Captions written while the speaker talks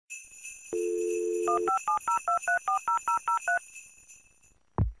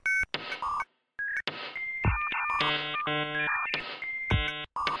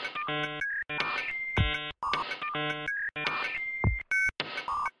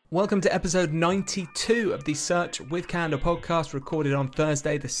Welcome to episode 92 of the Search with Candour podcast, recorded on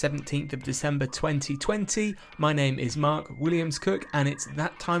Thursday the 17th of December 2020. My name is Mark Williams-Cook, and it's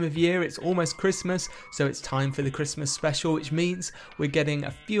that time of year. It's almost Christmas, so it's time for the Christmas special, which means we're getting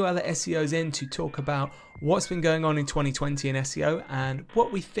a few other SEOs in to talk about what's been going on in 2020 in SEO and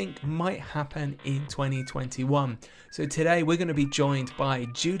what we think might happen in 2021. So today we're going to be joined by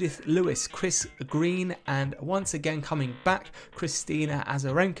Judith Lewis, Chris Green, and once again coming back, Christina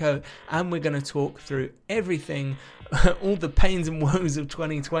Azarenko, and we're going to talk through everything, all the pains and woes of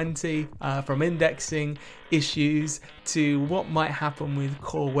 2020, from indexing issues to what might happen with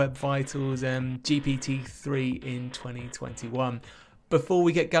Core Web Vitals and GPT-3 in 2021. Before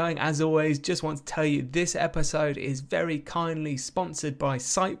we get going, as always, just want to tell you this episode is very kindly sponsored by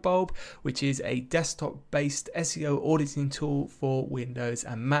Sitebulb, which is a desktop-based SEO auditing tool for Windows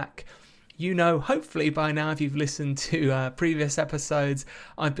and Mac. You know, hopefully by now, if you've listened to previous episodes,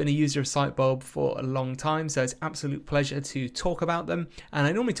 I've been a user of Sitebulb for a long time, so it's an absolute pleasure to talk about them. And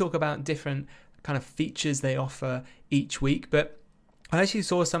I normally talk about different kind of features they offer each week, but I actually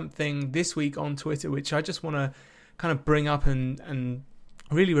saw something this week on Twitter, which I just want to kind of bring up and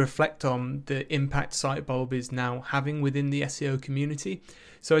really reflect on the impact Sitebulb is now having within the SEO community.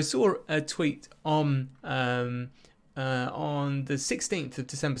 So I saw a tweet on the 16th of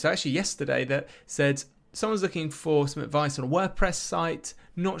December, so actually yesterday, that said someone's looking for some advice on a WordPress site,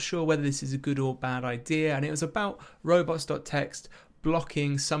 not sure whether this is a good or bad idea, and it was about robots.txt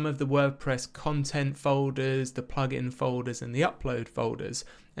blocking some of the WordPress content folders, the plugin folders, and the upload folders.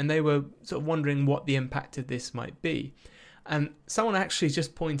 And they were sort of wondering what the impact of this might be. And someone actually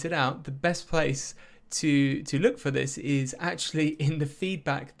just pointed out the best place to look for this is actually in the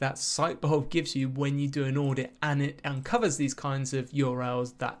feedback that Sitebulb gives you when you do an audit, and it uncovers these kinds of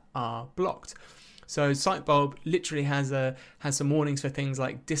URLs that are blocked. So Sitebulb literally has some warnings for things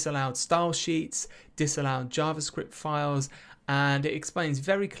like disallowed style sheets, disallowed JavaScript files, and it explains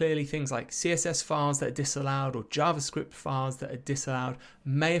very clearly things like CSS files that are disallowed or JavaScript files that are disallowed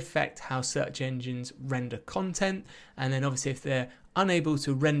may affect how search engines render content. And then obviously if they're unable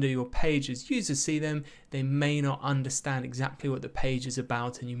to render your page as users see them, they may not understand exactly what the page is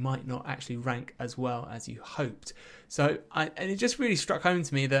about, and you might not actually rank as well as you hoped. So and it just really struck home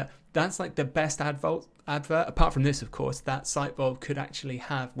to me that that's like the best advert, apart from this, of course, that Sitebulb could actually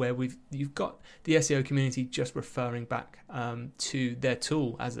have, where you've got the SEO community just referring back to their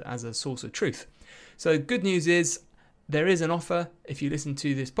tool as a source of truth. So good news is there is an offer if you listen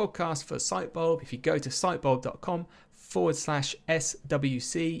to this podcast for Sitebulb. If you go to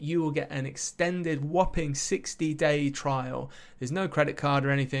sitebulb.com/SWC, you will get an extended whopping 60-day trial. There's no credit card or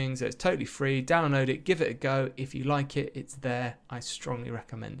anything, so it's totally free. Download it, give it a go. If you like it, it's there. I strongly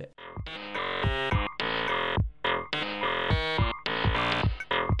recommend it.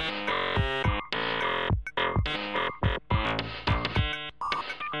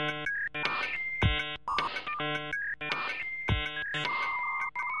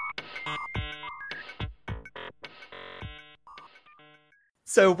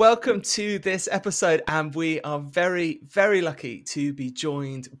 So welcome to this episode, and we are very, very lucky to be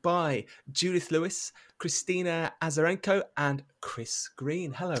joined by Judith Lewis, Christina Azarenko, and Chris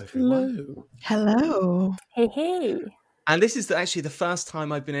Green. Hello, everyone. Hello. Hey, hey. And this is actually the first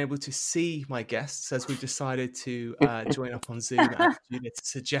time I've been able to see my guests, as we've decided to join up on Zoom at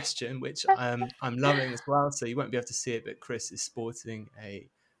Judith's suggestion, which I'm loving as well. So you won't be able to see it, but Chris is sporting a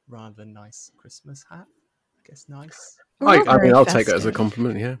rather nice Christmas hat. I guess nice. I mean, I'll take it as a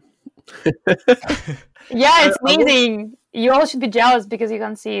compliment, yeah. Yeah, it's amazing. You all should be jealous because you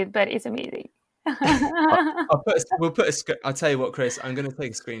can't see it, but it's amazing. I'll tell you what, Chris, I'm going to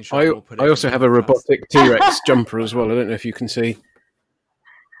take a screenshot. I also have a robotic T-Rex jumper as well. I don't know if you can see.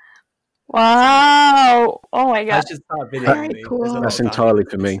 Wow. Oh my God. Very cool. That's entirely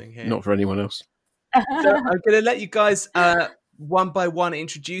for me, not for anyone else. So I'm going to let you guys one by one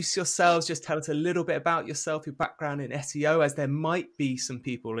introduce yourselves. Just tell us a little bit about yourself, your background in SEO, as there might be some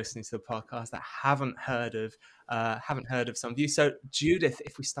people listening to the podcast that haven't heard of some of you. So Judith,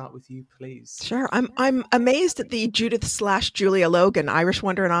 if we start with you, please. Sure. I'm amazed that the Judith/Julia Logan, Irish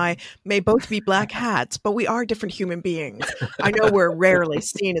Wonder, and I may both be black hats, but we are different human beings. I know we're rarely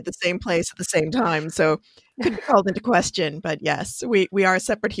seen at the same place at the same time, so could be called into question, but yes, we are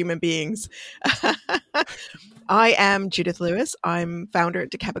separate human beings. I am Judith Lewis. I'm founder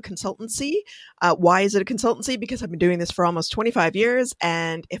at Dekeba Consultancy. Why is it a consultancy? Because I've been doing this for almost 25 years,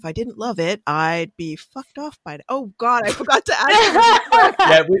 and if I didn't love it, I'd be fucked off by it. Oh, God, I forgot to add.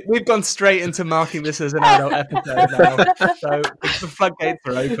 Yeah, we've gone straight into marking this as an adult episode now, so the floodgates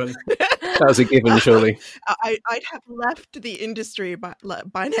are open. That was a given, surely. I'd have left the industry by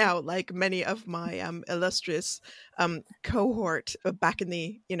now, like many of my illustrious cohort back in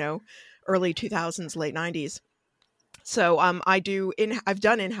the early 2000s, late 90s. So I've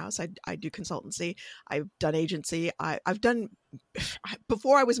done in-house. I do consultancy. I've done agency. I've done,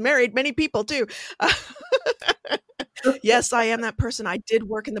 before I was married, many people too. Yes, I am that person. I did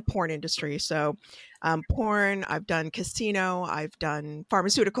work in the porn industry. So porn, I've done casino, I've done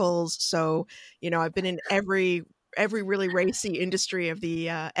pharmaceuticals. So, I've been in every really racy industry of the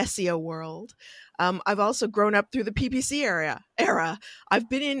SEO world. I've also grown up through the PPC era. I've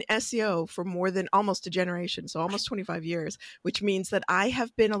been in SEO for more than almost a generation, so almost 25 years, which means that I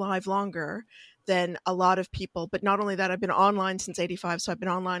have been alive longer than a lot of people. But not only that, I've been online since 85, so I've been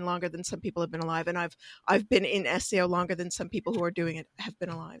online longer than some people have been alive, and I've been in SEO longer than some people who are doing it have been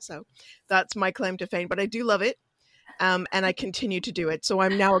alive. So that's my claim to fame, but I do love it. And I continue to do it. So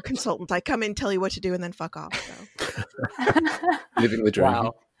I'm now a consultant. I come in, tell you what to do, and then fuck off. So. Living the dream.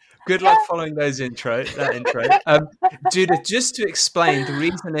 Wow. Good luck following that intro. Judith, just to explain, the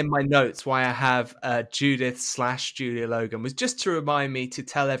reason in my notes why I have Judith/Julia Logan was just to remind me to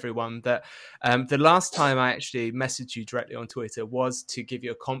tell everyone that the last time I actually messaged you directly on Twitter was to give you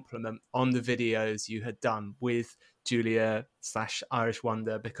a compliment on the videos you had done with Julia/Irish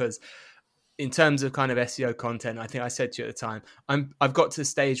Wonder, because in terms of kind of SEO content, I think I said to you at the time, I've got to the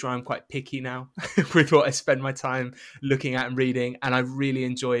stage where I'm quite picky now with what I spend my time looking at and reading, and I really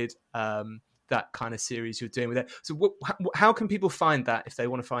enjoyed that kind of series you're doing with it. So how can people find that if they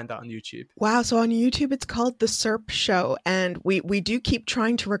want to find that on YouTube? Wow. So on YouTube, it's called The SERP Show. And we do keep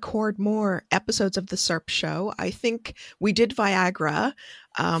trying to record more episodes of The SERP Show. I think we did Viagra,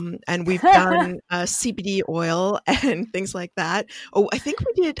 and we've done CBD oil and things like that. Oh, I think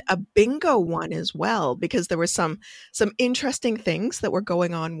we did a bingo one as well, because there were some interesting things that were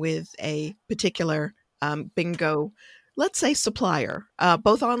going on with a particular bingo, let's say, supplier,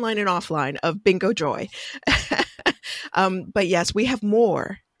 both online and offline, of Bingo Joy. But yes, we have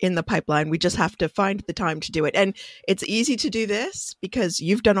more in the pipeline. We just have to find the time to do it. And it's easy to do this because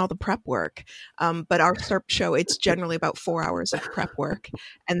you've done all the prep work. But our SERP show, it's generally about 4 hours of prep work.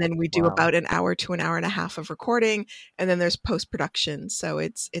 And then we do about an hour to an hour and a half of recording. And then there's post-production. So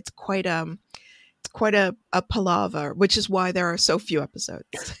it's quite a palaver, which is why there are so few episodes.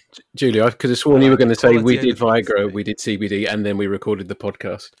 Julia, I could have sworn you were going to say we did Viagra, we did CBD, and then we recorded the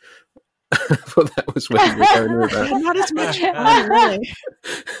podcast. I thought that was where you were going with that. Not as much fun, really.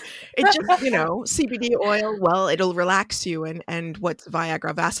 It just, CBD oil, well, it'll relax you. And what's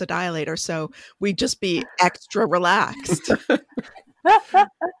Viagra? Vasodilator. So we'd just be extra relaxed.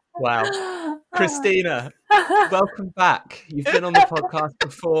 Wow. Christina, welcome back. You've been on the podcast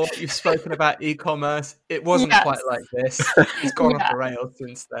before. You've spoken about e-commerce. It wasn't quite like this. It's gone off the rails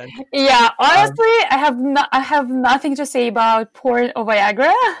since then. Yeah, honestly, I have nothing to say about porn or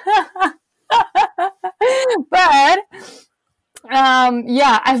Viagra. But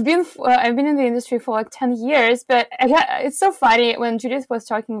I've been in the industry for like 10 years. But again, it's so funny when Judith was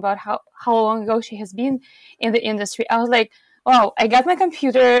talking about how long ago she has been in the industry. I was like, oh, I got my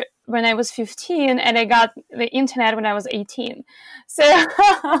computer when I was 15 and I got the internet when I was 18. So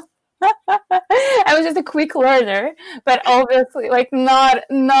I was just a quick learner, but obviously like not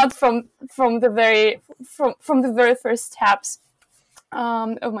from the very first steps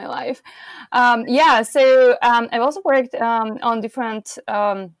of my life. So I've also worked on different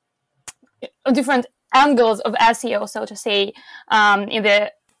angles of SEO, so to say, in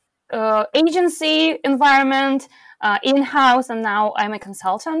the agency environment, in-house, and now I'm a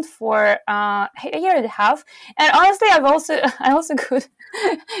consultant for a year and a half. And honestly, I also could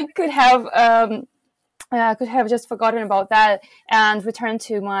have just forgotten about that and returned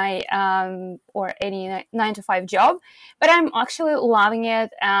to my or any 9-to-5 job. But I'm actually loving it,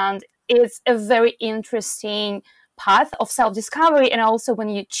 and it's a very interesting path of self-discovery. And also when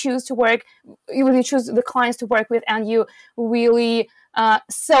you choose the clients to work with, and you really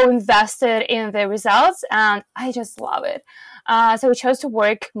so invested in the results, and I just love it. So we chose to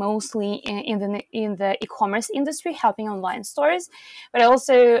work mostly in the e-commerce industry, helping online stores, but I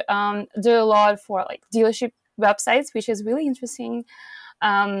also do a lot for like dealership websites, which is really interesting.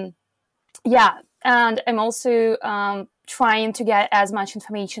 And I'm also trying to get as much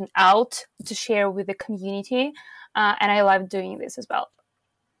information out to share with the community, and I love doing this as well.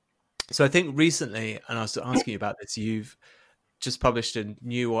 So I think recently, and I was asking you about this, you've just published a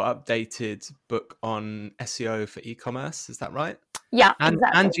new or updated book on SEO for e-commerce. Is that right? Yeah, and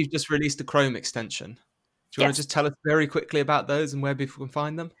exactly. you've just released a Chrome extension. Do you want to just tell us very quickly about those and where people can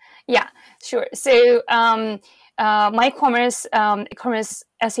find them? Yeah, sure. So my e-commerce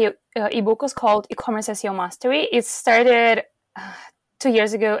SEO ebook was called E-commerce SEO Mastery. It started 2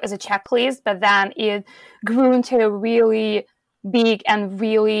 years ago as a checklist, but then it grew into a really big and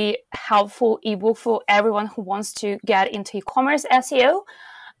really helpful ebook for everyone who wants to get into e-commerce SEO.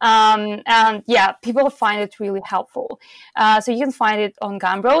 And yeah, people find it really helpful. So you can find it on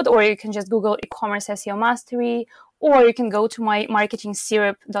Gumroad, or you can just Google e-commerce SEO Mastery, or you can go to my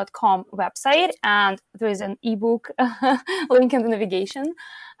marketingsyrup.com website, and there is an ebook link in the navigation.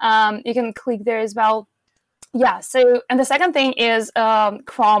 You can click there as well. Yeah. So, and the second thing is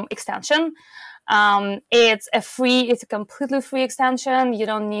Chrome extension. It's a completely free extension. You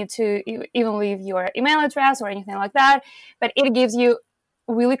don't need to even leave your email address or anything like that, but it gives you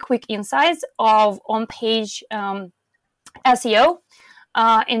really quick insights of on-page SEO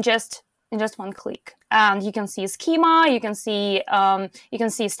in just one click. And you can see schema, you can see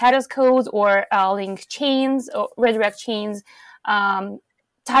status codes or link chains or redirect chains, title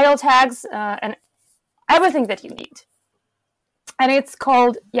tags, and everything that you need. And it's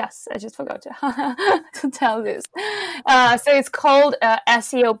called, yes, I just forgot to tell this. So it's called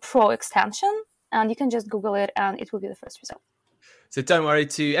SEO Pro Extension, and you can just Google it and it will be the first result. So don't worry,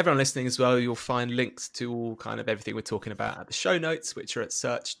 to everyone listening as well, you'll find links to all kind of everything we're talking about at the show notes, which are at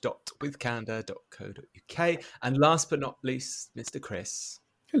search.withcandour.co.uk. And last but not least, Mr. Chris.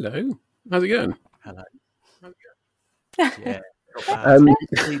 Hello. How's it going? Hello. Yeah.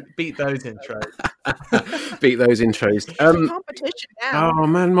 Beat those intros. Beat those intros. It's a competition now. Oh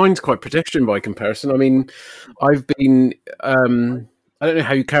man, mine's quite pedestrian by comparison. I mean, I've been I don't know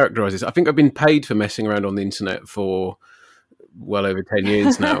how you characterize this. I think I've been paid for messing around on the internet for well over 10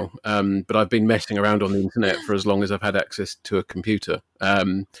 years now. But I've been messing around on the internet for as long as I've had access to a computer.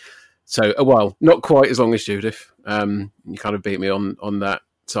 So a while, not quite as long as Judith. You kind of beat me on that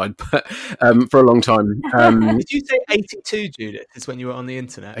side, but for a long time. Did you say 82, Judith, is when you were on the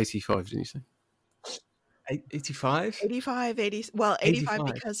internet? 85, didn't you say? 85? 85, 80. Well, 85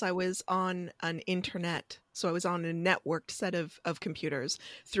 because I was on an internet. So I was on a networked set of computers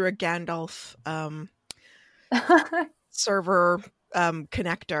through a Gandalf server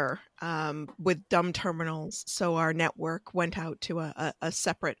connector with dumb terminals. So our network went out to a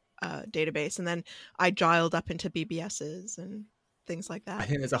separate database, and then I dialed up into BBSs and things like that. I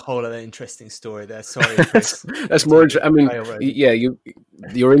think there's a whole other interesting story there. Sorry, Chris. That's more interesting. I mean, yeah,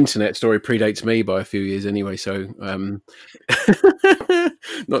 your internet story predates me by a few years anyway, so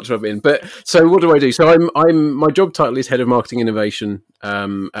not to rub it in. But so what do I do? So I'm my job title is Head of Marketing Innovation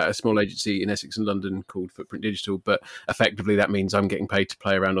at a small agency in Essex and London called Footprint Digital, but effectively that means I'm getting paid to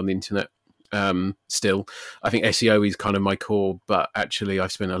play around on the internet. Still, I think SEO is kind of my core, but actually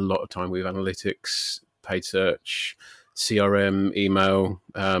I've spent a lot of time with analytics, paid search, CRM, email,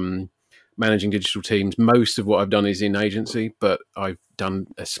 managing digital teams. Most of what I've done is in agency, but I've done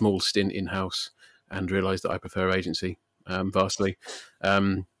a small stint in-house and realised that I prefer agency vastly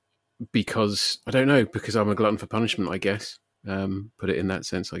because because I'm a glutton for punishment, I guess. Put it in that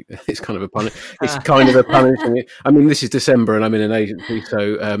sense, like it's kind of a it's kind of a punishment. I mean, this is December and I'm in an agency,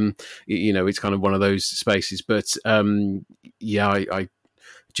 so it's kind of one of those spaces. But I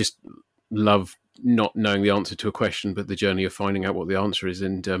just love not knowing the answer to a question, but the journey of finding out what the answer is.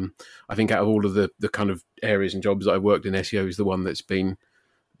 And I think out of all of the kind of areas and jobs that I've worked in, SEO is the one that's been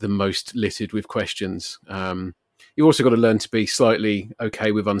the most littered with questions. You've also got to learn to be slightly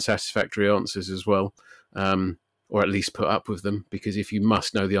okay with unsatisfactory answers as well, or at least put up with them, because if you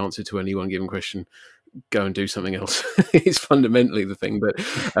must know the answer to any one given question, go and do something else. It's fundamentally the thing. But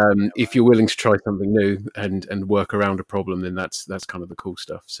if you're willing to try something new and work around a problem, then that's kind of the cool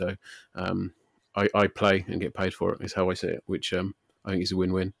stuff. So I play and get paid for it is how I see it, which I think is a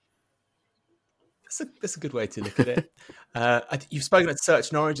win-win. That's a good way to look at it. You've spoken at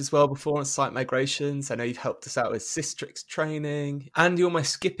Search Norwich as well before on site migrations. I know you've helped us out with Systrix training, and you're my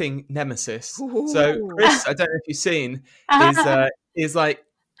skipping nemesis. Ooh. So Chris, I don't know if you've seen, is like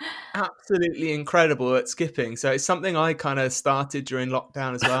absolutely incredible at skipping. So it's something I kind of started during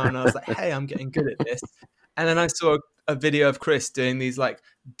lockdown as well, and I was like, hey, I'm getting good at this. And then I saw a video of Chris doing these like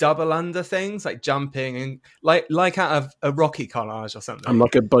double under things, like jumping and like out of a Rocky collage or something. I'm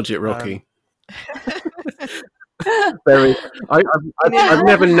like a budget Rocky. I've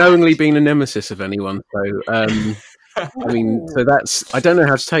never knowingly been a nemesis of anyone, so I mean, so that's, I don't know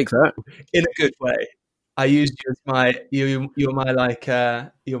how to take that in a good way. I used you as my you're my like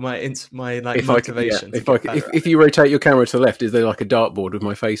you're my like motivation. If you rotate your camera to the left, is there like a dartboard with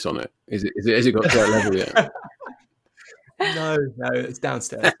my face on it? Has it got to that level yet? No, it's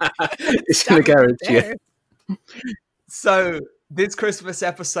downstairs. It's in the garage. Yeah. So this Christmas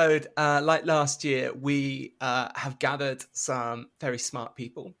episode, like last year, we have gathered some very smart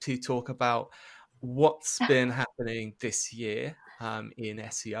people to talk about what's been happening this year in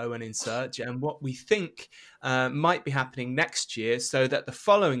SEO and in search, and what we think might be happening next year, so that the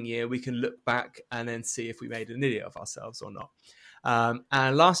following year we can look back and then see if we made an idiot of ourselves or not.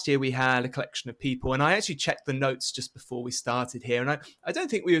 And last year we had a collection of people, and I actually checked the notes just before we started here, and I don't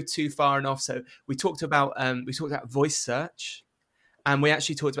think we were too far off. So we talked about voice search, and we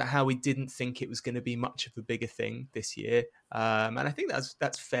actually talked about how we didn't think it was going to be much of a bigger thing this year, and I think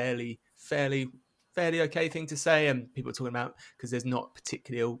that's fairly okay thing to say. And people are talking about, because there's not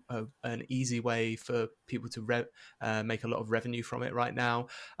particularly an easy way for people to make a lot of revenue from it right now.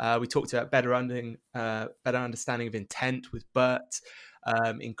 We talked about better understanding of intent with BERT,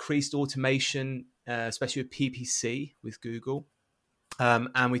 increased automation, especially with PPC with Google.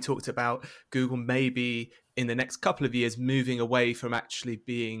 And we talked about Google maybe in the next couple of years moving away from actually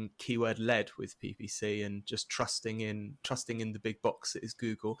being keyword led with PPC and just trusting in the big box that is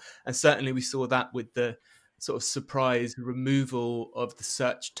Google. And certainly we saw that with the sort of surprise removal of the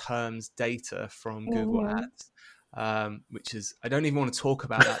search terms data from Google Ads, which is, I don't even want to talk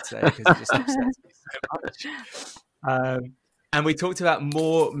about that today because it just upsets me so much. And we talked about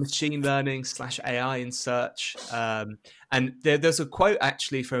more machine learning / AI in search. And there's a quote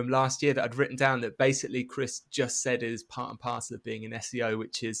actually from last year that I'd written down that basically Chris just said is part and parcel of being an SEO,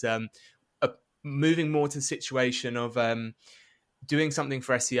 which is moving more to the situation of doing something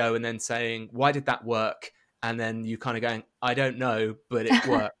for SEO and then saying, why did that work? And then you kind of going, I don't know, but it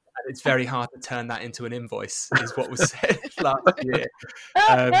worked. And it's very hard to turn that into an invoice, is what was said last year.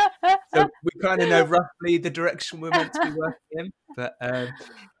 So we kind of know roughly the direction we're meant to be working in. But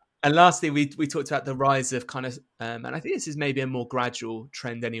and lastly, we talked about the rise of kind of, and I think this is maybe a more gradual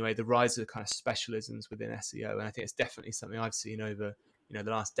trend anyway, the rise of kind of specialisms within SEO. And I think it's definitely something I've seen over the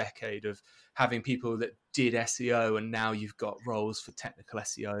last decade of having people that did SEO, and now you've got roles for technical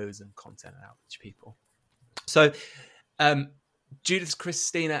SEOs and content and outreach people. So Judith,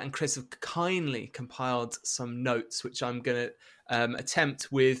 Christina and Chris have kindly compiled some notes, which I'm going to attempt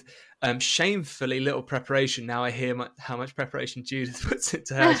with shamefully little preparation. Now I hear how much preparation Judith puts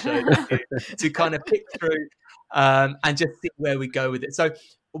into her show to kind of pick through and just see where we go with it. So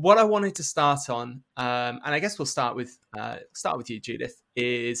what I wanted to start on, and I guess we'll start with you, Judith,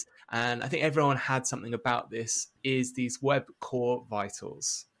 is, and I think everyone had something about this, is these Web Core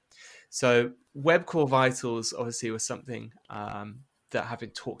Vitals. So Web Core Vitals obviously was something that have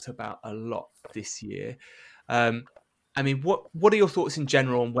been talked about a lot this year. I mean, what are your thoughts in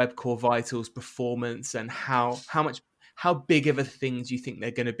general on Web Core Vitals performance, and how big of a thing do you think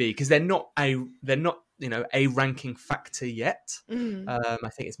they're going to be? Because they're not a ranking factor yet. I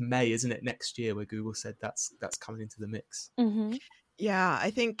think it's May, isn't it, next year, where Google said that's coming into the mix. Mm-hmm. Yeah, I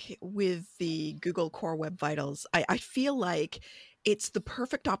think with the Google Core Web Vitals, I feel like it's the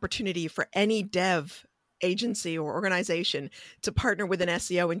perfect opportunity for any dev agency or organization to partner with an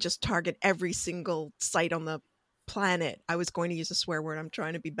SEO and just target every single site on the planet. I was going to use a swear word. I'm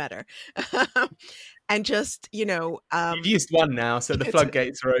trying to be better. And just, you've used one now, so the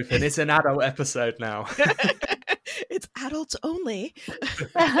floodgates are open. It's an adult episode now. It's adults only.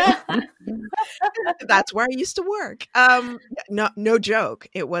 That's where I used to work. No joke.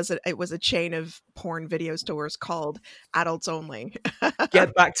 It was a chain of porn video stores called Adults Only.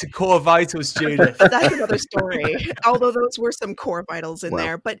 Get back to Core Vitals, Judith. That's another story. Although those were some Core Vitals in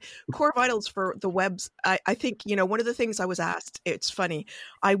there, but Core Vitals for the webs. I think one of the things I was asked. It's funny.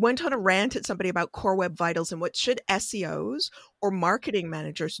 I went on a rant at somebody about Core Web Vitals and what should SEOs or marketing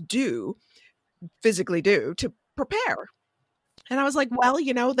managers physically do to prepare. And I was like, well,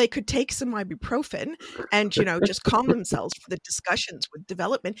 they could take some ibuprofen and, just calm themselves for the discussions with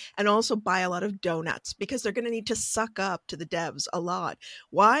development, and also buy a lot of donuts, because they're going to need to suck up to the devs a lot.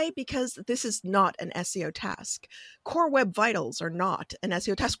 Why? Because this is not an SEO task. Core Web Vitals are not an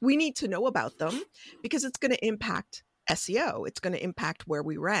SEO task. We need to know about them because it's going to impact SEO. It's going to impact where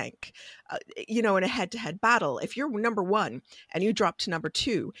we rank, in a head-to-head battle. If you're number one and you drop to number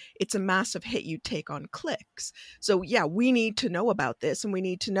two, it's a massive hit you take on clicks. So yeah, we need to know about this, and we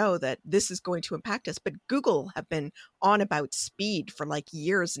need to know that this is going to impact us. But Google have been on about speed for like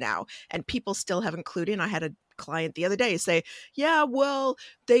years now, and people still haven't clued in. I had a client the other day say, yeah, well,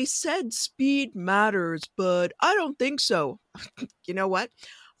 they said speed matters, but I don't think so. You know what?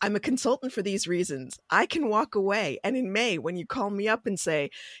 I'm a consultant for these reasons. I can walk away. And in May, when you call me up and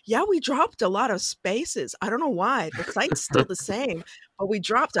say, yeah, we dropped a lot of spaces. I don't know why. The site's still the same, but we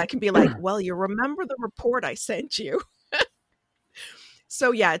dropped. I can be like, well, you remember the report I sent you?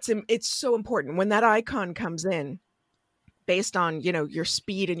 So yeah, it's so important when that icon comes in, based on, you know, your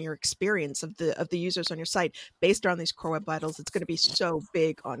speed and your experience of the users on your site, based on these core web vitals. It's going to be so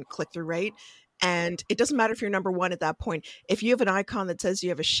big on click-through rate. And it doesn't matter if you're number one at that point. If you have an icon that says you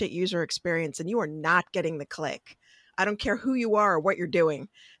have a shit user experience and you are not getting the click, I don't care who you are or what you're doing,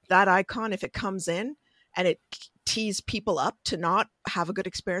 that icon, if it comes in and it tees people up to not have a good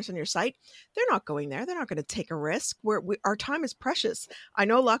experience on your site, they're not going there. They're not going to take a risk. Our time is precious. I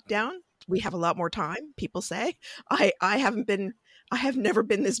know lockdown, we have a lot more time, people say. I have never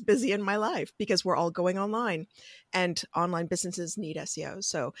been this busy in my life because we're all going online, and online businesses need SEO.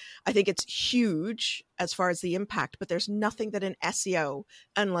 So I think it's huge as far as the impact, but there's nothing that an SEO,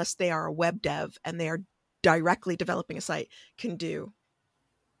 unless they are a web dev and they are directly developing a site, can do.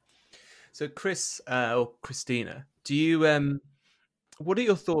 So Chris or Christina, do you what are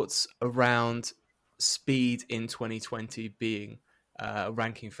your thoughts around speed in 2020 being a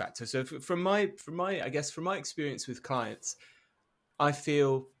ranking factor? So from my experience with clients, I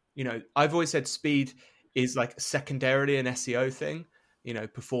feel, you know, I've always said speed is like secondarily an SEO thing. You know,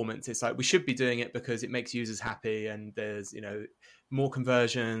 performance, it's like we should be doing it because it makes users happy and there's, you know, more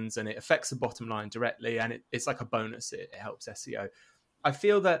conversions and it affects the bottom line directly, and it's like a bonus. It helps SEO. I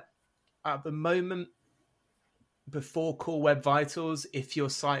feel that at the moment, before Core Web Vitals, if your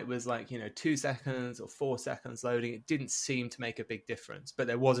site was like, you know, 2 seconds or 4 seconds loading, it didn't seem to make a big difference. But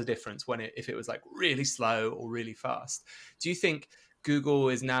there was a difference if it was like really slow or really fast. Do you think Google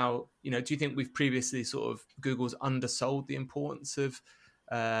is now, you know, do you think we've previously sort of, Google's undersold the importance of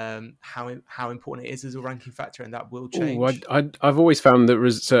how important it is as a ranking factor, and that will change? I've always found that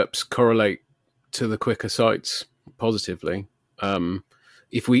SERPs correlate to the quicker sites positively.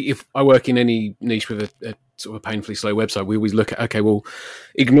 If I work in any niche with a sort of a painfully slow website, we always look at, okay, well,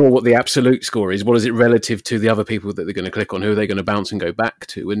 ignore what the absolute score is. What is it relative to the other people that they're going to click on? Who are they going to bounce and go back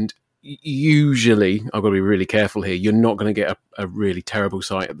to? And usually, I've got to be really careful here, you're not going to get a really terrible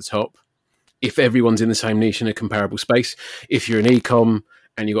site at the top if everyone's in the same niche in a comparable space. If you're an e-com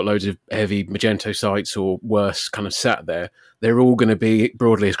and you've got loads of heavy Magento sites or worse kind of sat there, they're all going to be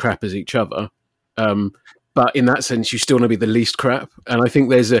broadly as crap as each other. But in that sense, you still want to be the least crap. And I think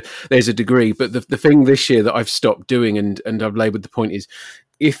there's a degree. But the thing this year that I've stopped doing, and I've laboured the point, is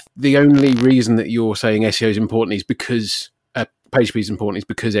if the only reason that you're saying SEO is important is because page speed is important is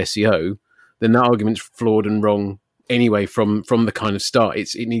because SEO, then that argument's flawed and wrong anyway from the kind of start.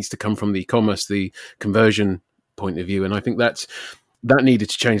 It needs to come from the e-commerce, the conversion point of view. And I think that needed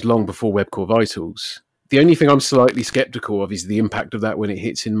to change long before Web Core Vitals. The only thing I'm slightly sceptical of is the impact of that when it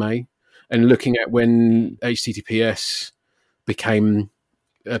hits in May. And looking at when HTTPS became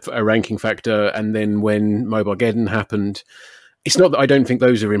a ranking factor, and then when Mobilegeddon happened, it's not that I don't think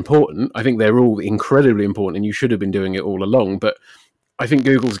those are important. I think they're all incredibly important, and you should have been doing it all along. But I think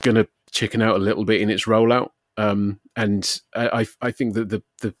Google's going to chicken out a little bit in its rollout. And I think that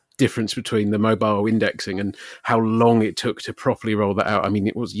the difference between the mobile indexing and how long it took to properly roll that out, I mean,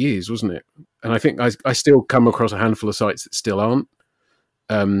 it was years, wasn't it? And I think I still come across a handful of sites that still aren't.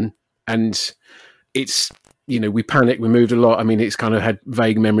 And it's, you know, we panicked, we moved a lot. I mean, it's kind of had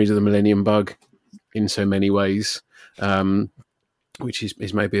vague memories of the Millennium Bug in so many ways, which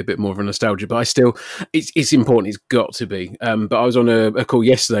is maybe a bit more of a nostalgia. But I still, it's important. It's got to be. But I was on a call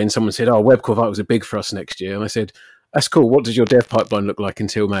yesterday and someone said, oh, Web Core Vitals are big for us next year. And I said, that's cool. What does your dev pipeline look like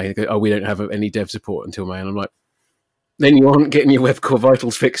until May? They go, oh, we don't have any dev support until May. And I'm like, then you aren't getting your Web Core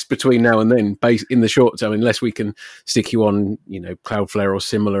Vitals fixed between now and then, in the short term, unless we can stick you on, you know, Cloudflare or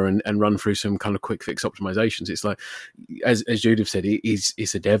similar and run through some kind of quick fix optimizations. It's like, as Judith said,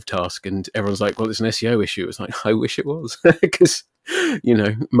 it's a dev task, and everyone's like, well, it's an SEO issue. It's like, I wish it was, because, you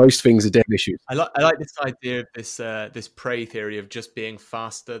know, most things are dev issues. I like this idea of this prey theory of just being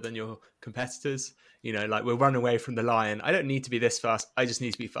faster than your competitors. You know, like, we're running away from the lion. I don't need to be this fast. I just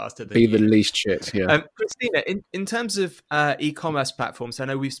need to be faster than you. Be the least shit, yeah. Christina, in terms of e-commerce platforms, I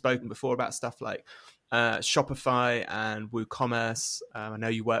know we've spoken before about stuff like Shopify and WooCommerce. I know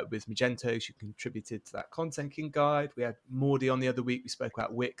you work with Magento. You contributed to that Content King guide. We had Mordy on the other week. We spoke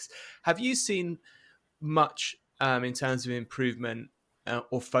about Wix. Have you seen much in terms of improvement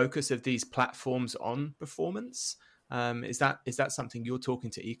or focus of these platforms on performance? Is that something you're talking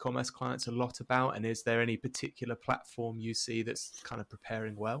to e-commerce clients a lot about? And is there any particular platform you see that's kind of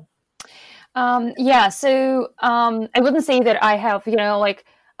preparing well? So I wouldn't say that I have,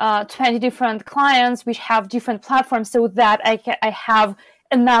 20 different clients which have different platforms, so that I have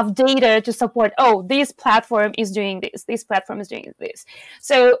enough data to support, oh, this platform is doing this platform is doing this.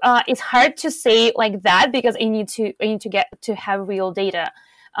 So it's hard to say like that, because I need to get to have real data.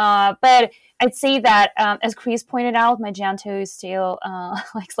 But I'd say that, as Chris pointed out, Magento is still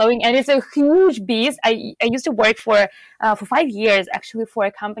like slowing, and it's a huge beast. I used to work for 5 years actually for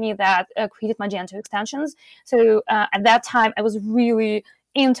a company that created Magento extensions. So at that time, I was really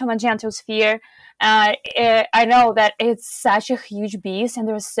into Magento sphere. I know that it's such a huge beast, and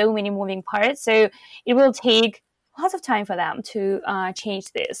there are so many moving parts. So it will take lots of time for them to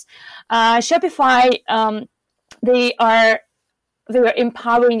change this. Shopify, they are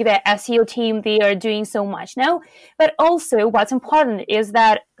empowering their SEO team. They are doing so much now. But also what's important is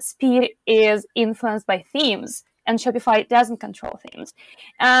that speed is influenced by themes, and Shopify doesn't control themes.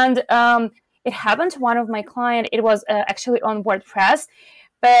 And it happened to one of my clients. It was actually on WordPress.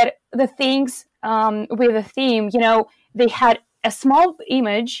 But the things with the theme, they had a small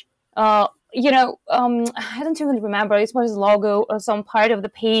image, I don't even remember. It was logo or some part of the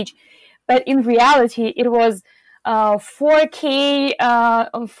page. But in reality, it was 4K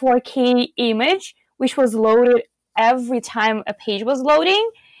image, which was loaded every time a page was loading,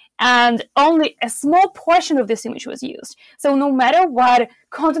 and only a small portion of this image was used. So no matter what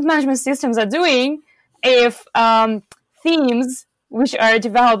content management systems are doing, if themes which are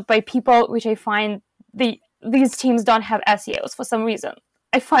developed by people, which I find these teams don't have SEOs for some reason.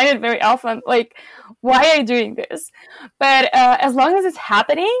 I find it very often like, why are you doing this? But as long as it's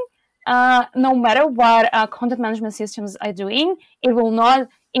happening, no matter what content management systems are doing, it will not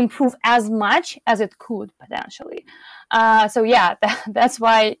improve as much as it could potentially. So yeah, that's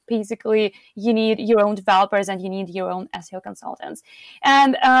why basically you need your own developers and you need your own SEO consultants.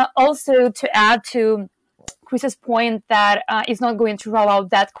 And also to add to Chris's point that it's not going to roll out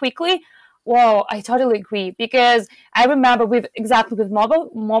that quickly. Well, I totally agree, because I remember with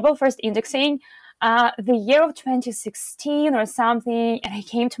mobile first indexing, the year of 2016 or something, and I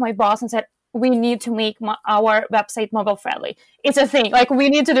came to my boss and said, we need to make our website mobile friendly. It's a thing. Like, we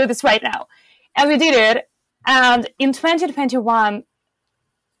need to do this right now. And we did it. And in 2021,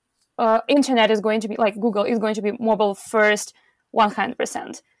 internet is going to be, like Google, is going to be mobile first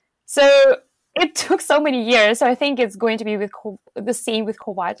 100%. So it took so many years. So I think it's going to be the same with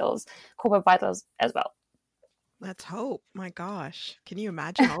Core Vitals as well. Let's hope. My gosh. Can you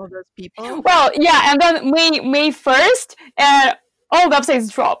imagine all of those people? Well, yeah. And then May 1st, all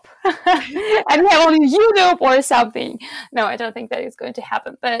websites drop. And we have only YouTube or something. No, I don't think that is going to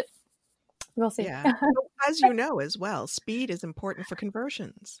happen, but we'll see. Yeah. As you know as well, speed is important for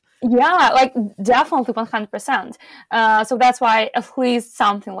conversions. Yeah, like definitely 100%. So that's why at least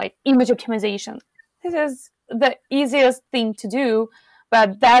something like image optimization, this is the easiest thing to do,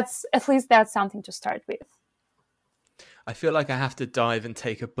 but that's something to start with. I feel like I have to dive and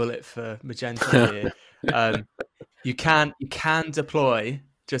take a bullet for Magento here. You can deploy,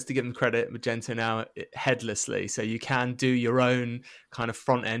 just to give them credit, Magento now headlessly, so you can do your own kind of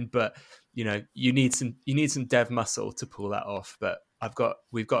front end, but you need some dev muscle to pull that off. But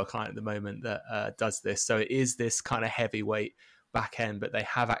we've got a client at the moment that does this, so it is this kind of heavyweight back end, but they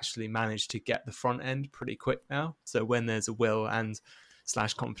have actually managed to get the front end pretty quick now. So when there's a will and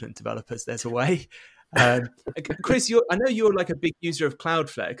 / competent developers, there's a way. Chris, I know you're like a big user of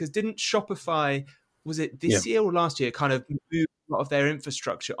Cloudflare, because didn't Shopify, was it this year or last year, kind of moved a lot of their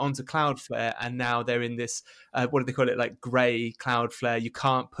infrastructure onto Cloudflare, and now they're in this, what do they call it, like gray Cloudflare? You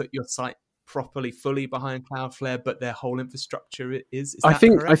can't put your site properly fully behind Cloudflare, but their whole infrastructure is I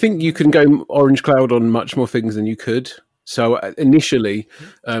think you can go Orange Cloud on much more things than you could. So initially,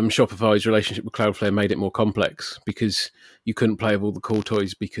 Shopify's relationship with Cloudflare made it more complex, because you couldn't play with all the cool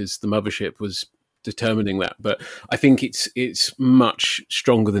toys because the mothership was determining that. But I think it's much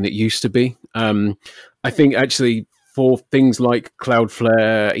stronger than it used to be. I think actually for things like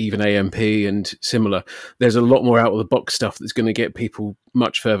Cloudflare, even AMP and similar, there's a lot more out of the box stuff that's going to get people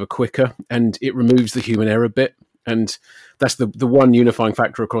much further quicker, and it removes the human error bit. And that's the one unifying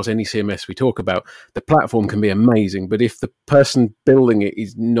factor across any CMS we talk about. The platform can be amazing, but if the person building it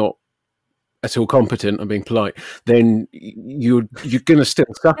is not at all competent, I'm being polite, then you're going to still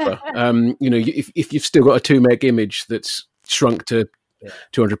suffer. If you've still got a 2 meg image that's shrunk to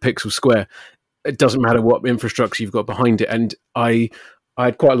 200 pixels square, it doesn't matter what infrastructure you've got behind it. And I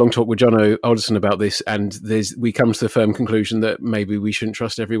had quite a long talk with Jono Alderson about this, and we come to the firm conclusion that maybe we shouldn't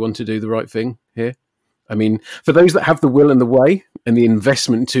trust everyone to do the right thing here. I mean, for those that have the will and the way and the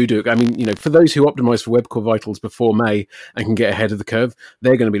investment to do it, I mean, for those who optimize for Web Core Vitals before May and can get ahead of the curve,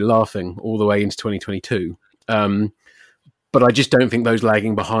 they're going to be laughing all the way into 2022. but I just don't think those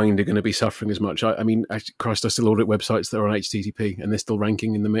lagging behind are going to be suffering as much. I mean, Christ, I still audit websites that are on HTTP and they're still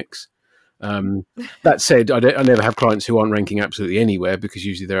ranking in the mix. That said, I never have clients who aren't ranking absolutely anywhere, because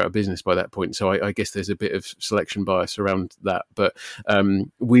usually they're out of business by that point. So I guess there's a bit of selection bias around that. But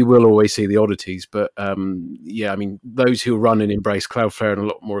we will always see the oddities. But yeah, I mean, those who run and embrace Cloudflare and a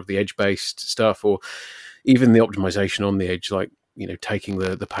lot more of the edge-based stuff, or even the optimization on the edge, like, you know, taking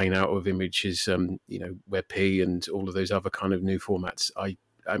the pain out of images, you know, WebP and all of those other kind of new formats. I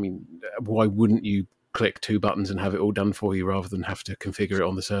mean, why wouldn't you click 2 buttons and have it all done for you rather than have to configure it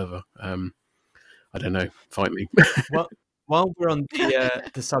on the server? I don't know. Fight me. Well, while we're on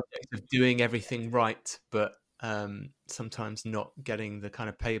the subject of doing everything right, but sometimes not getting the kind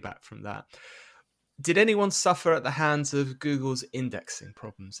of payback from that, did anyone suffer at the hands of Google's indexing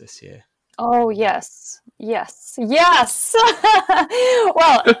problems this year? Oh, yes. Well,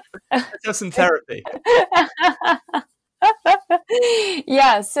 let's have some therapy.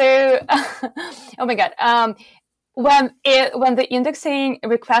 Yeah, so oh my god, when the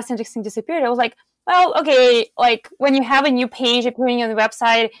request indexing disappeared, I was like, well, okay, like when you have a new page appearing on the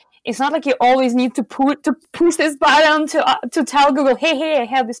website, it's not like you always need to push this button to tell Google, hey, I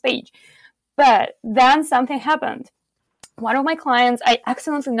have this page. But then something happened. One of my clients, I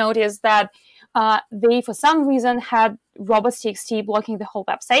accidentally noticed that they, for some reason, had robots.txt blocking the whole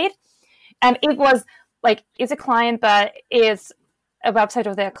website. And it was like, it's a client, but it's a website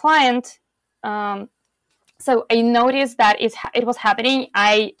of their client. So I noticed that it was happening.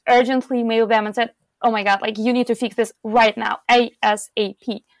 I urgently mailed them and said, oh my God, like, you need to fix this right now,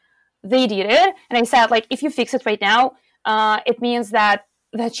 ASAP. They did it. And I said, like, if you fix it right now, it means that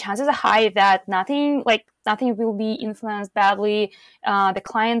the chances are high that nothing will be influenced badly. The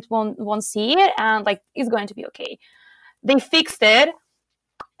client won't see it, and like, it's going to be okay. They fixed it.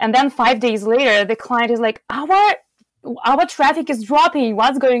 And then 5 days later, the client is like, our traffic is dropping.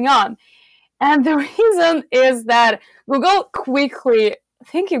 What's going on? And the reason is that Google quickly,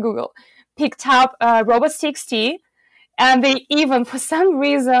 thank you, Google, picked up robots.txt, and they even, for some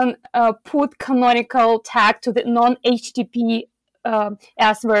reason, put canonical tag to the non-HTTP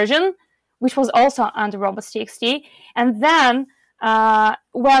S version, which was also under robots.txt. And then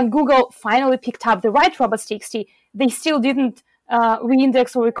when Google finally picked up the right robots.txt, they still didn't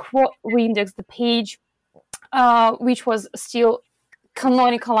reindex or reindex the page, which was still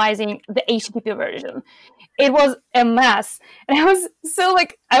canonicalizing the HTTP version. It was a mess. And I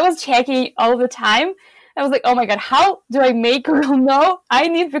was checking all the time. I was like, oh my God, how do I make Google know I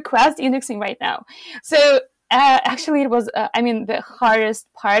need request indexing right now? So actually, it was, the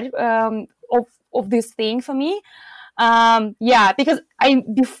hardest part of this thing for me. Yeah, because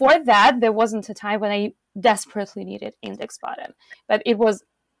before that, there wasn't a time when I desperately needed index button. But it was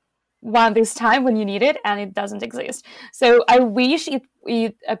this time when you need it, and it doesn't exist. So I wish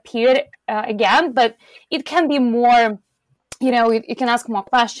it appeared again, but it can be more, you can ask more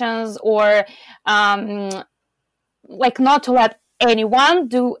questions, or like not to let anyone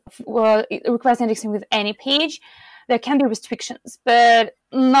do request indexing with any page. There can be restrictions, but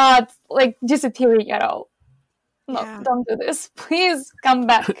not like disappearing at all. No, yeah. Don't do this. Please come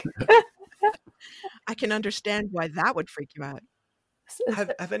back. I can understand why that would freak you out.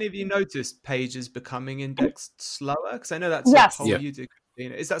 Have any of you noticed pages becoming indexed slower? Because I know that's you do.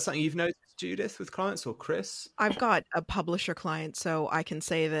 Is that something you've noticed, Judith, with clients, or Chris? I've got a publisher client, so I can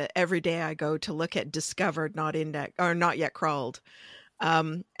say that every day I go to look at discovered, not indexed, or not yet crawled.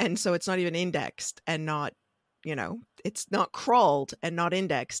 And so it's not even indexed and not, it's not crawled and not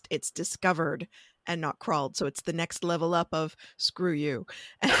indexed. It's discovered and not crawled. So it's the next level up of screw you.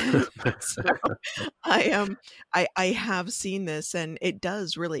 So I have seen this, and it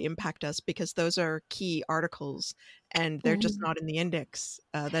does really impact us because those are key articles and they're just not in the index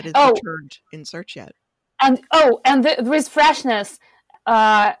that is returned in search yet. And there is freshness.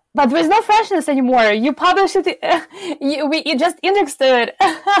 But there is no freshness anymore. You published it. You just indexed it.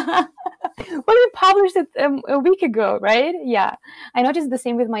 Well, you published it a week ago, right? Yeah, I noticed the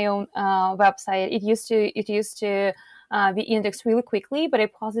same with my own website. It used to be indexed really quickly, but I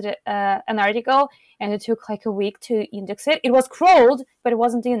posted an article, and it took like a week to index it. It was crawled, but it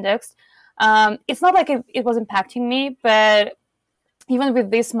wasn't indexed. It's not like it was impacting me, but even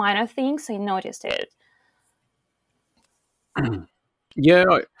with these minor things, I noticed it. Yeah,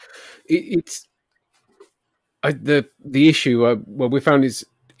 it's the issue. What we found is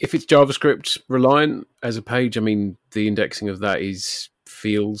if it's JavaScript reliant as a page, the indexing of that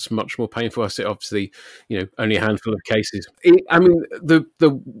feels much more painful. I say obviously, only a handful of cases. The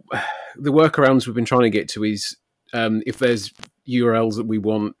workarounds we've been trying to get to is if there's URLs that we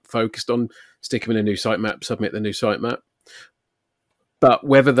want focused on, stick them in a new sitemap, submit the new sitemap. But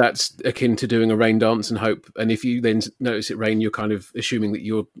whether that's akin to doing a rain dance and hope, and if you then notice it rain, you're kind of assuming that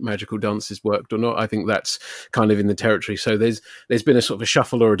your magical dance has worked or not. I think that's kind of in the territory. So there's been a sort of a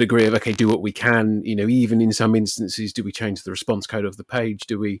shuffle or a degree of, okay, do what we can. Even in some instances, do we change the response code of the page?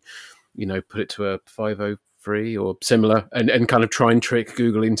 Do we, put it to a 503 or similar, and kind of try and trick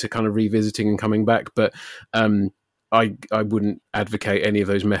Google into kind of revisiting and coming back? But I wouldn't advocate any of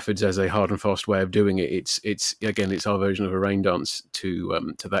those methods as a hard and fast way of doing it. It's again, our version of a rain dance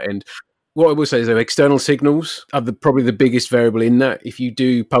to that end. What I will say is, though, external signals are probably the biggest variable in that. If you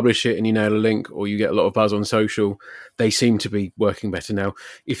do publish it and you nail a link, or you get a lot of buzz on social, they seem to be working better now.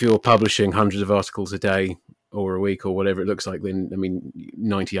 If you're publishing hundreds of articles a day or a week or whatever it looks like, then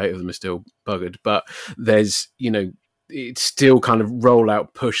 98 of them are still buggered. But there's it's still kind of roll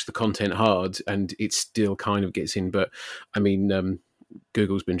out, push the content hard, and it still kind of gets in. But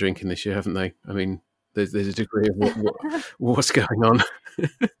Google's been drinking this year, haven't they? There's a degree of what's going on.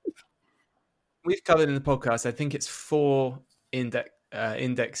 We've covered in the podcast, I think it's 4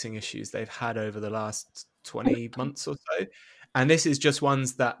 indexing issues they've had over the last 20 months or so. And this is just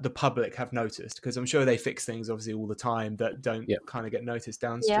ones that the public have noticed, because I'm sure they fix things obviously all the time that don't kind of get noticed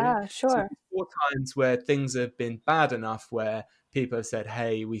downstream. Yeah, sure. So 4 times where things have been bad enough where people have said,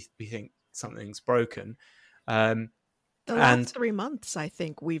 hey, we think something's broken. The last 3 months, I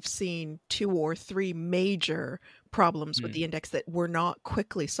think we've seen 2 or 3 major problems with the index that were not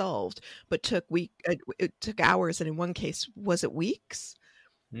quickly solved, but it took hours, and in one case, was it weeks?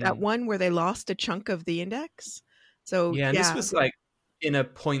 That one where they lost a chunk of the index. So and this was like in a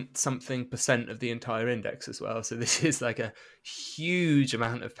point something % of the entire index as well. So this is like a huge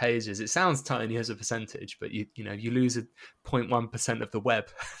amount of pages. It sounds tiny as a percentage, but you lose a 0.1% of the web,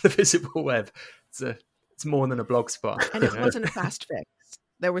 the visible web. It's more than a blog spot. And it wasn't a fast fix.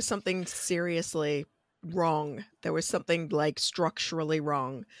 There was something seriously wrong. There was something like structurally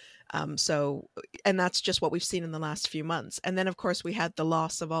wrong. And that's just what we've seen in the last few months. And then, of course, we had the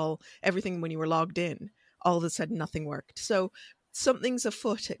loss of everything when you were logged in. All of a sudden, nothing worked. So something's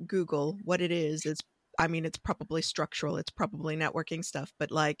afoot at Google. What it is, it's probably structural. It's probably networking stuff. But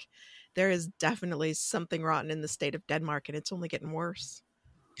there is definitely something rotten in the state of Denmark, and it's only getting worse.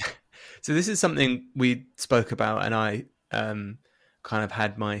 So this is something we spoke about, and I kind of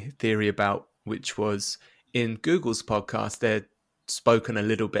had my theory about, which was in Google's podcast, they'd spoken a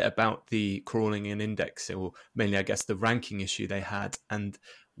little bit about the crawling and indexing, or mainly, I guess, the ranking issue they had. And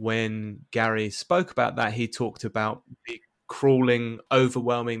when Gary spoke about that, he talked about the crawling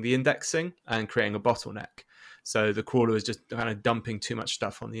overwhelming the indexing and creating a bottleneck. So the crawler was just kind of dumping too much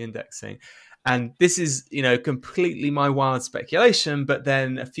stuff on the indexing. And this is, completely my wild speculation. But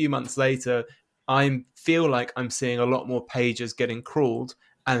then a few months later, I feel like I'm seeing a lot more pages getting crawled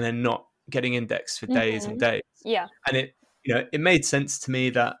and then not getting indexed for days and days. Yeah. And it made sense to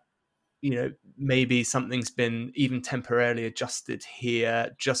me that, maybe something's been even temporarily adjusted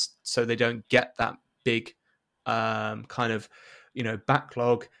here just so they don't get that big kind of,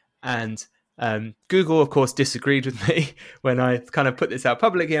 backlog. And Google, of course, disagreed with me when I kind of put this out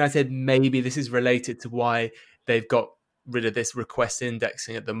publicly. And I said, maybe this is related to why they've got rid of this request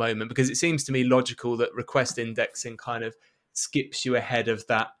indexing at the moment, because it seems to me logical that request indexing kind of skips you ahead of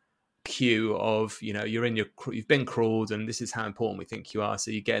that queue of, you've been crawled and this is how important we think you are.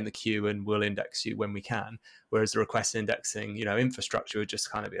 So you get in the queue and we'll index you when we can. Whereas the request indexing, infrastructure would just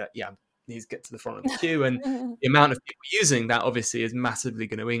kind of be like, needs to get to the front of the queue, and the amount of people using that obviously is massively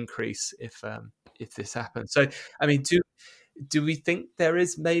going to increase if this happens. So do we think there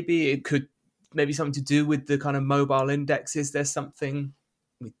is maybe something to do with the kind of mobile index? Is there something,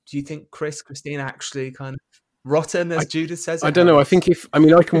 do you think Christine actually kind of rotten, as Judith says? I don't know. I think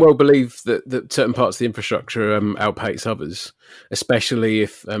I can well believe that certain parts of the infrastructure outpace others, especially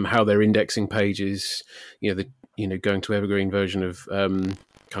if how they're indexing pages, going to evergreen version of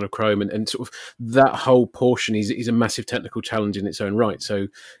kind of Chrome, and sort of that whole portion is a massive technical challenge in its own right. So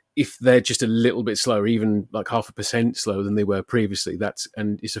if they're just a little bit slower, even like 0.5% slower than they were previously,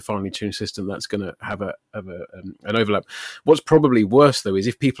 and it's a finely tuned system, that's going to have an overlap. What's probably worse though is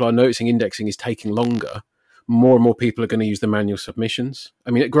if people are noticing indexing is taking longer, more and more people are going to use the manual submissions.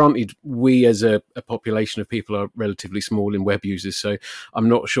 Granted, we as a population of people are relatively small in web users, so I'm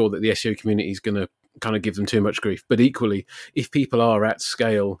not sure that the SEO community is going to kind of give them too much grief. But equally, if people are at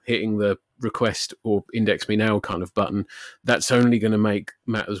scale hitting the request or index me now kind of button, that's only going to make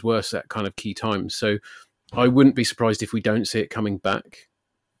matters worse at kind of key times. So I wouldn't be surprised if we don't see it coming back,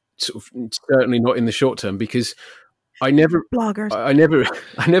 certainly not in the short term, because I never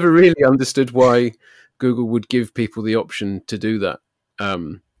really understood why Google would give people the option to do that. I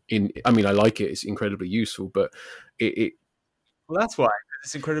like it; it's incredibly useful, but Well, that's why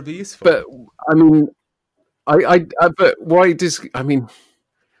it's incredibly useful. But I mean, but why does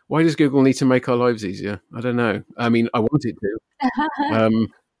Google need to make our lives easier? I don't know. I mean, I want it to,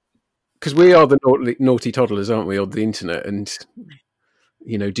 because we are the naughty toddlers, aren't we, on the internet? And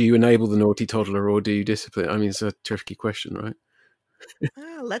do you enable the naughty toddler or do you discipline? I mean, it's a tricky question, right?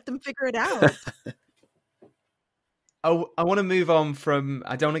 Let them figure it out. I want to move on from.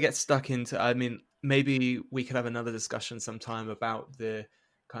 I don't want to get stuck into. I mean, maybe we could have another discussion sometime about the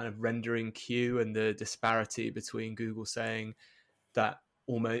kind of rendering queue and the disparity between Google saying that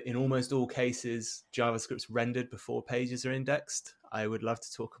in almost all cases JavaScript's rendered before pages are indexed. I would love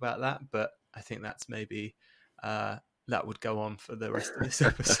to talk about that, but I think that's maybe that would go on for the rest of this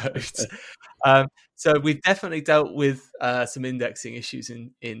episode. So we've definitely dealt with some indexing issues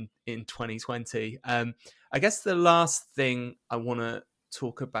in 2020. I guess the last thing I want to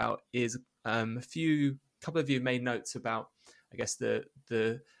talk about is a couple of you made notes about, I guess,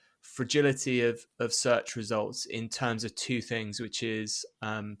 the fragility of search results in terms of two things, which is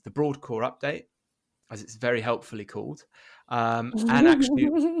the broad core update, as it's very helpfully called, and actually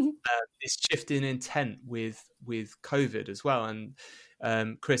this shift in intent with COVID as well.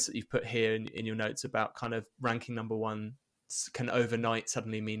 And Chris, that you've put here in your notes about kind of ranking number one can overnight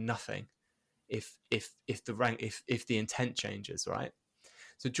suddenly mean nothing if the intent changes, right?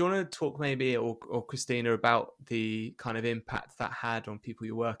 So do you want to talk maybe, or Christina, about the kind of impact that had on people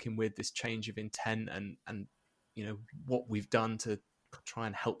you're working with, this change of intent and what we've done to try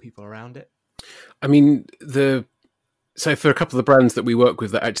and help people around it? I mean, so for a couple of the brands that we work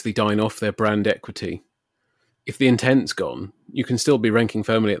with that actually dine off their brand equity, if the intent's gone, you can still be ranking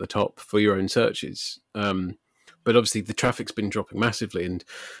firmly at the top for your own searches. But obviously the traffic's been dropping massively, and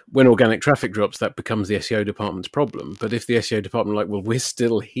when organic traffic drops, that becomes the SEO department's problem. But if the SEO department are like, well, we're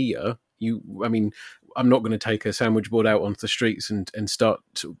still here, I'm not going to take a sandwich board out onto the streets and start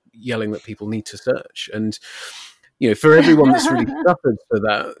yelling that people need to search. And for everyone that's really suffered for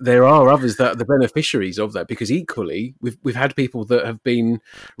that, there are others that are the beneficiaries of that, because equally we've had people that have been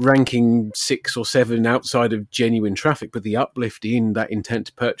ranking 6 or 7 outside of genuine traffic, but the uplift in that intent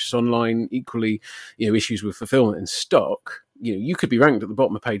to purchase online, equally, issues with fulfillment and stock. You could be ranked at the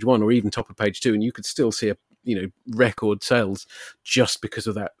bottom of page 1 or even top of page 2, and you could still see record sales just because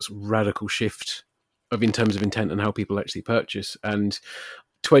of that radical shift in terms of intent and how people actually purchase. And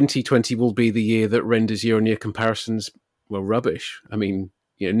 2020 will be the year that renders year-on-year comparisons, well, rubbish. I mean,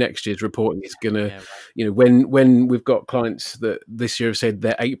 next year's reporting is going to, when we've got clients that this year have said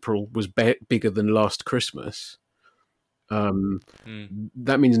their April was bigger than last Christmas,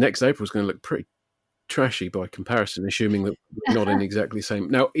 that means next April is going to look pretty trashy by comparison, assuming that we're not in exactly the same.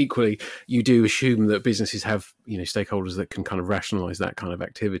 Now, equally, you do assume that businesses have, stakeholders that can kind of rationalize that kind of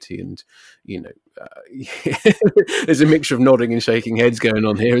activity. And, there's a mixture of nodding and shaking heads going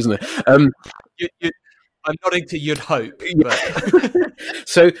on here, isn't there? I'm nodding to you'd hope. But...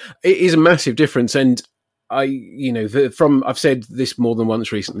 So it is a massive difference. And I've said this more than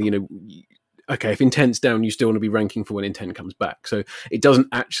once recently, okay, if intent's down, you still want to be ranking for when intent comes back. So it doesn't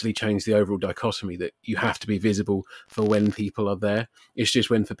actually change the overall dichotomy that you have to be visible for when people are there. It's just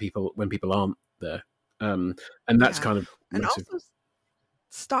when people aren't there. And that's kind of massive. And also,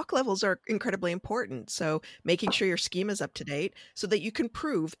 stock levels are incredibly important. So making sure your schema is up to date so that you can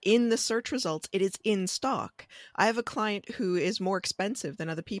prove in the search results it is in stock. I have a client who is more expensive than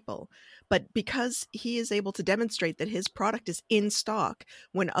other people, but because he is able to demonstrate that his product is in stock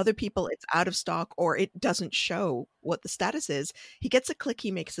when other people it's out of stock or it doesn't show what the status is, he gets a click,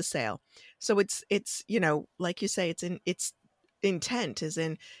 he makes a sale. So it's like you say, it's intent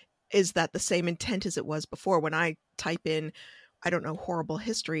is that the same intent as it was before. When I type in, I don't know, horrible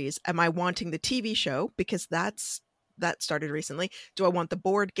histories, am I wanting the TV show? Because that started recently. Do I want the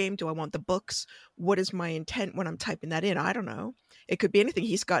board game? Do I want the books? What is my intent when I'm typing that in? I don't know. It could be anything.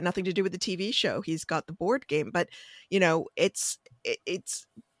 He's got nothing to do with the TV show. He's got the board game, but it's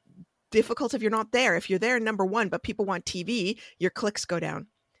difficult if you're not there. If you're there number 1, but people want TV, your clicks go down.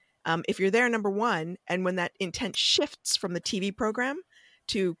 If you're there number 1, and when that intent shifts from the TV program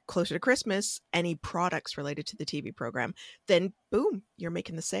to closer to Christmas, any products related to the TV program, then boom, you're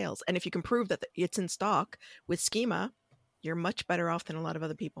making the sales. And if you can prove that it's in stock with schema, you're much better off than a lot of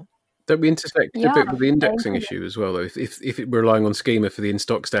other people. Don't we intersect a bit with the indexing issue as well, though? If we're relying on schema for the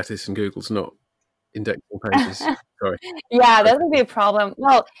in-stock status and Google's not indexing pages. Sorry. Yeah, that would be a problem.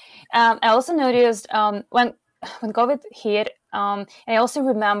 Well, I also noticed when COVID hit, I also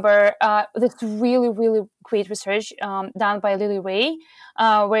remember this really, really great research done by Lily Ray,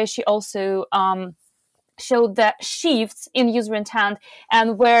 where she also showed the shifts in user intent,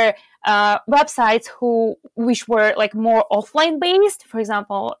 and where websites which were like more offline based, for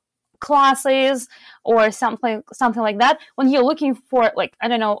example, classes or something like that. When you're looking for, like, I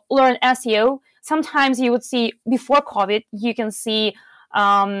don't know, learn SEO, sometimes you would see, before COVID, you can see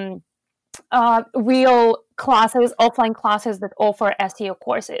real classes, offline classes that offer SEO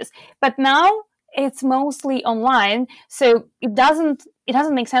courses. But now it's mostly online, so it doesn't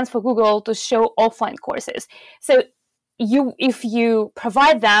make sense for Google to show offline courses. So if you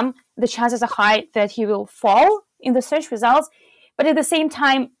provide them, the chances are high that you will fall in the search results. But at the same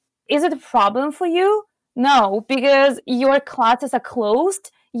time, is it a problem for you? No, because your classes are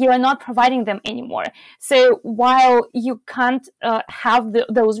closed. You are not providing them anymore. So while you can't have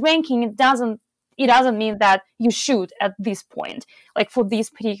those ranking, it doesn't mean that you should at this point. Like for this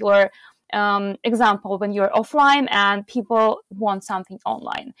particular example, when you're offline and people want something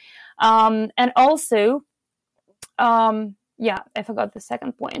online. And also, yeah, I forgot the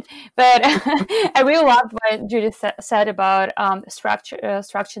second point, but I really loved what Judith said about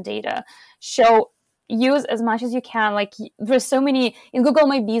structured data. Use as much as you can. Like, there's so many in Google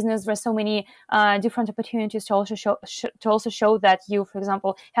My Business. There's so many different opportunities to also show that you, for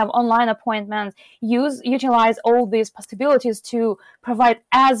example, have online appointments. Utilize all these possibilities to provide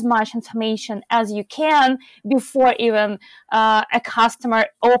as much information as you can before even a customer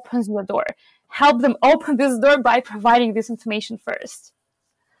opens your door. Help them open this door by providing this information first.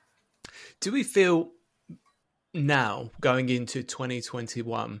 Do we feel now, going into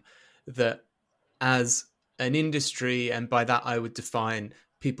 2021, that as an industry, and by that I would define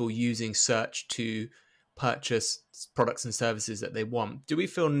people using search to purchase products and services that they want, do we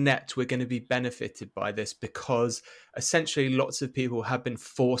feel we're going to be benefited by this, because essentially lots of people have been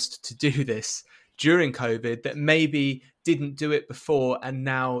forced to do this during COVID that maybe didn't do it before, and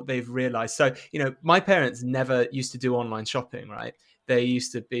now they've realized? So, my parents never used to do online shopping, right? They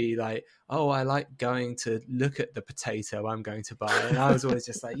used to be like, oh, I like going to look at the potato I'm going to buy. And I was always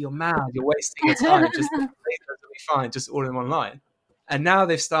just like, you're mad, you're wasting your time. Just the potatoes will be fine, just order them online. And now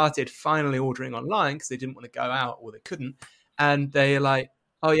they've started finally ordering online because they didn't want to go out, or they couldn't. And they're like,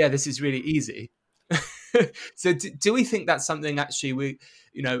 oh yeah, this is really easy. So do we think that's something actually we,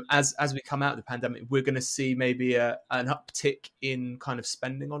 as we come out of the pandemic, we're going to see maybe an uptick in kind of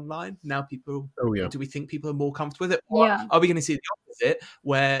spending online? Now people, do we think people are more comfortable with it? Or are we going to see the opposite,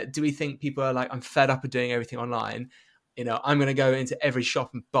 where do we think people are like, I'm fed up of doing everything online. I'm going to go into every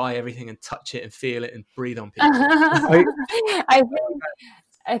shop and buy everything and touch it and feel it and breathe on people?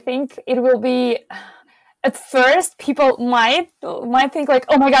 I think it will be... At first, people might think like,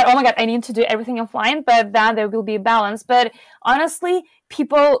 oh my god, I need to do everything offline, but then there will be a balance. But honestly,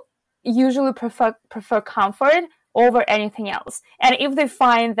 people usually prefer comfort over anything else. And if they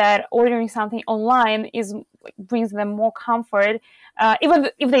find that ordering something online brings them more comfort, even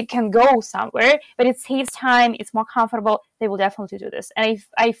if they can go somewhere, but it saves time, it's more comfortable, they will definitely do this. And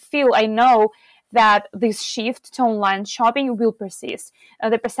I know that this shift to online shopping will persist.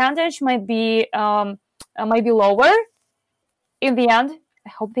 The percentage might be lower in the end. I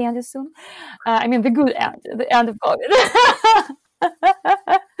hope the end is soon. The good end, the end of COVID.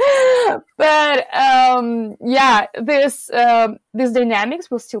 But this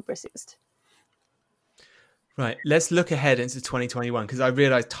dynamics will still persist. Right. Let's look ahead into 2021, because I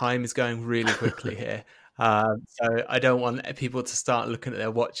realize time is going really quickly here. So I don't want people to start looking at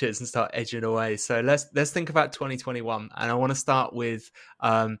their watches and start edging away. So let's think about 2021, and I want to start with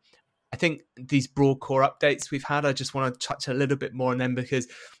I think these broad core updates we've had. I just want to touch a little bit more on them, because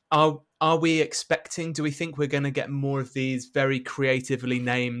are we expecting, do we think we're going to get more of these very creatively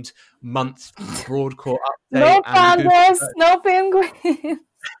named month broad core updates? No pandas, no penguins.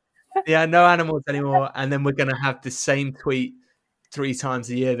 Yeah, no animals anymore. And then we're going to have the same tweet 3 times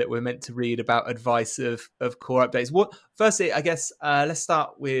a year that we're meant to read about advice of core updates. Firstly, I guess let's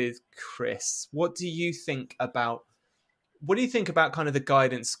start with Chris. What do you think about kind of the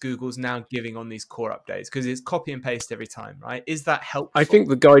guidance Google's now giving on these core updates? Because it's copy and paste every time, right? Is that helpful? I think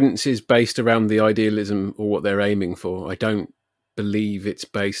the guidance is based around the idealism or what they're aiming for. I don't believe it's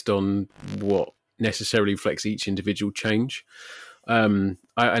based on what necessarily reflects each individual change. I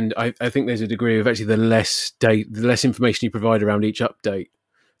think there's a degree of actually the less information you provide around each update,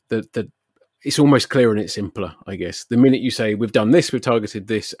 that it's almost clearer and it's simpler, I guess. The minute you say, we've done this, we've targeted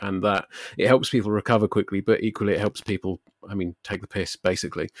this and that, it helps people recover quickly, but equally it helps people, take the piss,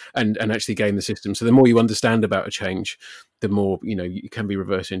 basically, and actually game the system. So the more you understand about a change, the more, you can be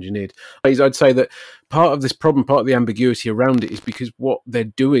reverse engineered. I'd say that part of this problem, part of the ambiguity around it, is because what they're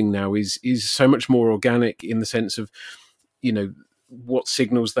doing now is so much more organic, in the sense of, what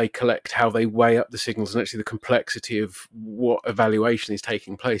signals they collect, how they weigh up the signals, and actually the complexity of what evaluation is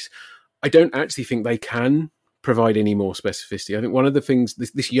taking place. I don't actually think they can provide any more specificity. I think one of the things,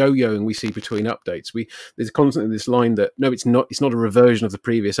 this yo-yoing we see between updates, there's constantly this line that no, it's not a reversion of the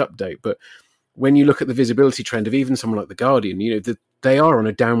previous update. But when you look at the visibility trend of even someone like The Guardian, they are on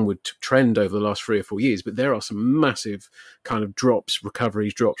a downward trend over the last 3 or 4 years, but there are some massive kind of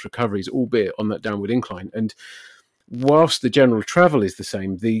recoveries, albeit on that downward incline. And whilst the general travel is the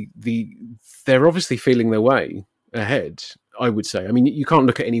same, they're obviously feeling their way ahead, I would say. I mean, you can't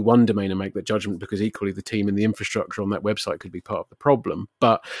look at any one domain and make that judgment, because equally the team and the infrastructure on that website could be part of the problem.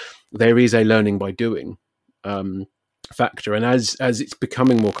 But there is a learning by doing factor, and as it's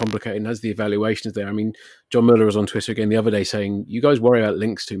becoming more complicated and as the evaluation is there, I mean, John Mueller was on Twitter again the other day saying, you guys worry about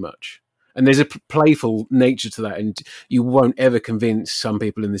links too much. And there's a playful nature to that, and you won't ever convince some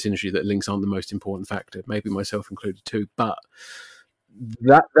people in this industry that links aren't the most important factor, maybe myself included too. But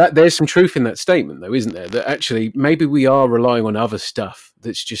that there's some truth in that statement, though, isn't there? That actually maybe we are relying on other stuff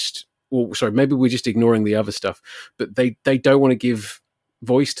that's just, maybe we're just ignoring the other stuff, but they don't want to give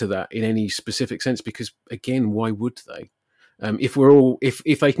voice to that in any specific sense, because again, why would they?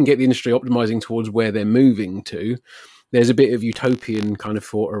 If they can get the industry optimizing towards where they're moving to, there's a bit of utopian kind of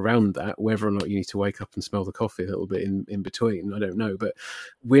thought around that. Whether or not you need to wake up and smell the coffee a little bit in between, I don't know. But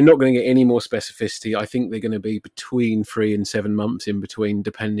we're not going to get any more specificity. I think they're going to be between 3 and 7 months in between,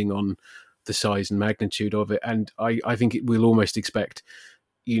 depending on the size and magnitude of it. And I think we'll almost expect,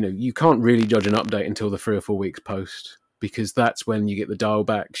 you can't really judge an update until the 3 or 4 weeks post, because that's when you get the dial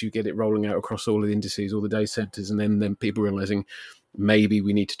backs, you get it rolling out across all of the indices, all the day centers, and then people realizing maybe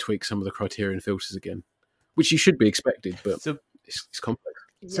we need to tweak some of the criteria and filters again, which you should be expected, but it's complex.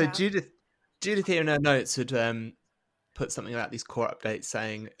 So Judith here in her notes had put something about these core updates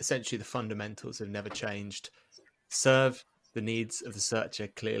saying essentially the fundamentals have never changed. Serve the needs of the searcher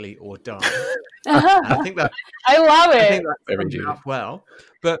clearly or die. I think that I love it. I think that sums it up well.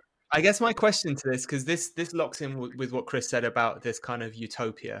 But I guess my question to this, because this locks in with what Chris said about this kind of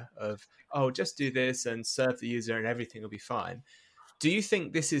utopia of, just do this and serve the user and everything will be fine. Do you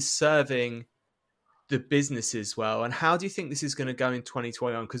think this is serving the businesses well, and how do you think this is going to go in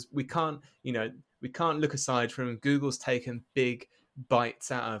 2021? Because we can't look aside from Google's taken big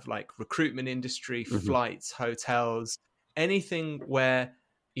bites out of like recruitment industry, flights, hotels, anything where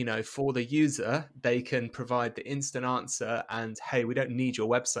for the user they can provide the instant answer and, hey, we don't need your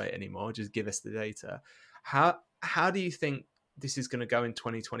website anymore, just give us the data. How do you think this is going to go in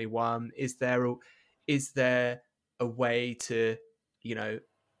 2021? Is there a way to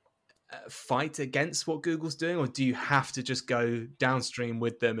fight against what Google's doing, or do you have to just go downstream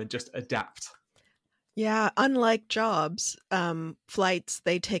with them and just adapt? Yeah, unlike jobs, flights,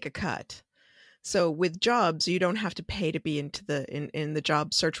 they take a cut. So with jobs, you don't have to pay to be into in the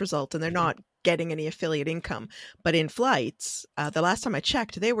job search result, and they're not getting any affiliate income. But in flights, the last time I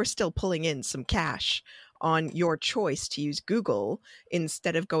checked, they were still pulling in some cash on your choice to use Google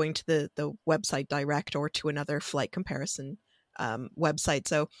instead of going to the website direct or to another flight comparison website.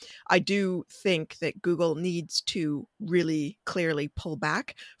 So I do think that Google needs to really clearly pull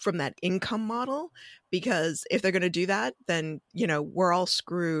back from that income model, because if they're going to do that, then, we're all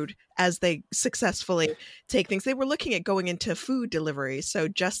screwed as they successfully take things. They were looking at going into food delivery. So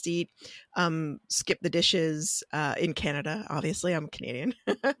Just Eat, Skip the Dishes in Canada, obviously I'm Canadian,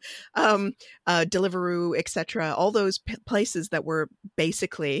 Deliveroo, etc. All those places that were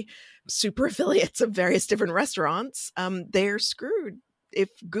basically super affiliates of various different restaurants, they're screwed if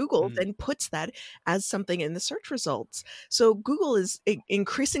Google then puts that as something in the search results. So Google is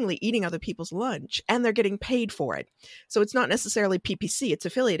increasingly eating other people's lunch, and they're getting paid for it. So it's not necessarily PPC, it's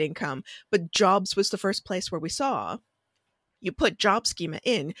affiliate income. But jobs was the first place where we saw, you put job schema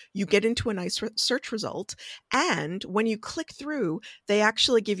in, you get into a nice search result. And when you click through, they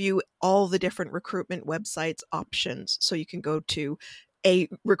actually give you all the different recruitment websites options. So you can go to a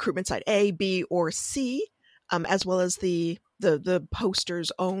recruitment site A, B, or C, as well as the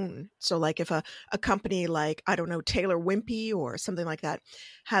poster's own. So like if a company like, I don't know, Taylor Wimpey or something like that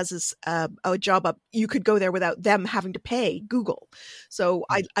has this, a job up, you could go there without them having to pay Google. So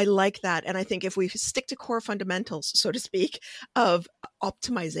I like that. And I think if we stick to core fundamentals, so to speak, of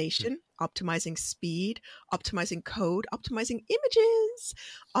optimization, optimizing speed, optimizing code, optimizing images,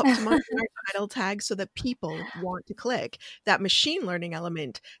 optimizing our title tags so that people want to click, that machine learning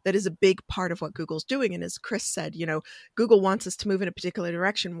element that is a big part of what Google's doing. And as Chris said, Google wants us to move in a particular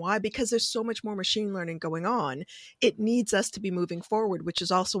direction. Why? Because there's so much more machine learning going on. It needs us to be moving forward, which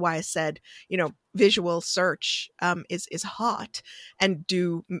is also why I said, visual search is hot, and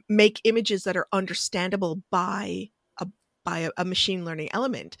make images that are understandable by by a machine learning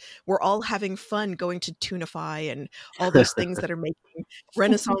element. We're all having fun going to Tunify and all those things that are making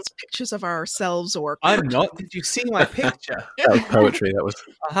Renaissance pictures of ourselves. Or I'm not. Did you see my picture? That was poetry. That was.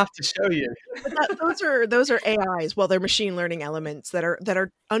 I'll have to show you. But those are AIs. Well, they're machine learning elements that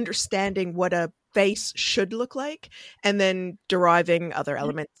are understanding what a face should look like, and then deriving other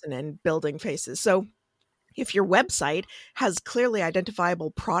elements and then building faces. So if your website has clearly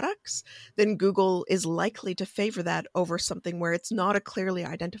identifiable products, then Google is likely to favor that over something where it's not a clearly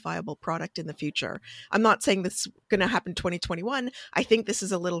identifiable product in the future. I'm not saying this is going to happen 2021. I think this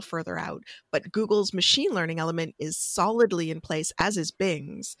is a little further out, but Google's machine learning element is solidly in place, as is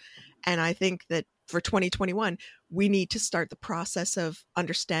Bing's. And I think that for 2021, we need to start the process of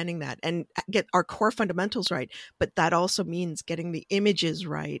understanding that and get our core fundamentals right. But that also means getting the images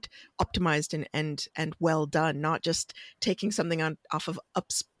right, optimized and well done, not just taking something off of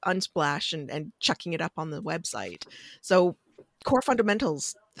Unsplash and chucking it up on the website. So core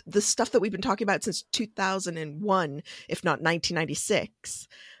fundamentals, the stuff that we've been talking about since 2001, if not 1996,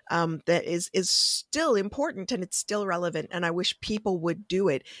 that is still important, and it's still relevant. And I wish people would do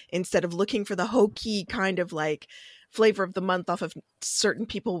it instead of looking for the hokey kind of like flavor of the month off of certain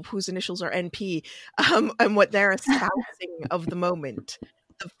people whose initials are NP, and what they're espousing of the moment.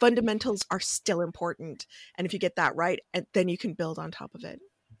 The fundamentals are still important. And if you get that right, then you can build on top of it.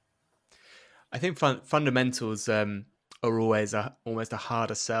 I think fundamentals are always almost a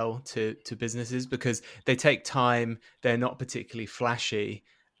harder sell to businesses because they take time. They're not particularly flashy.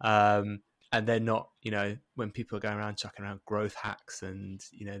 And they're not, when people are going around chucking around growth hacks and,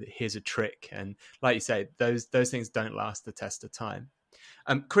 here's a trick. And like you say, those things don't last the test of time.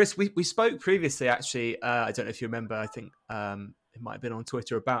 Chris, we spoke previously, actually, I don't know if you remember, I think it might have been on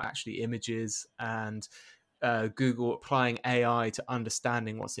Twitter about actually images and Google applying AI to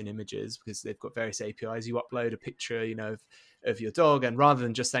understanding what's in images because they've got various APIs. You upload a picture, of your dog, and rather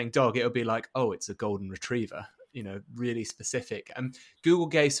than just saying dog, it'll be like, oh, it's a golden retriever. Really specific. And Google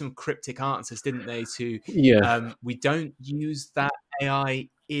gave some cryptic answers, didn't they? We don't use that AI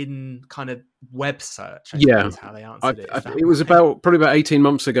in kind of web search. Is how they answered it. It was probably about 18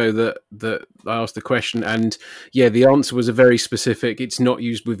 months ago that I asked the question, and the answer was a very specific. It's not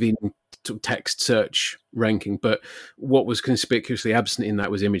used within text search ranking, but what was conspicuously absent in that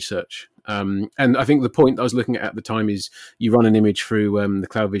was image search. And I think the point I was looking at the time is you run an image through the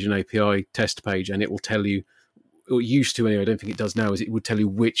CloudVision API test page, and it will tell you. Or used to anyway, I don't think it does now, is it would tell you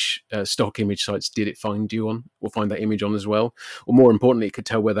which stock image sites did it find you on or find that image on as well. Or more importantly, it could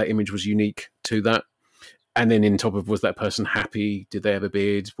tell where that image was unique to that. And then in top of, was that person happy? Did they have a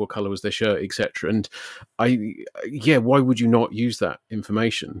beard? What color was their shirt, etc. And why would you not use that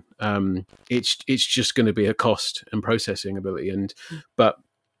information? It's just going to be a cost and processing ability. But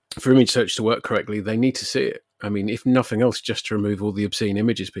for image search to work correctly, they need to see it. I mean, if nothing else, just to remove all the obscene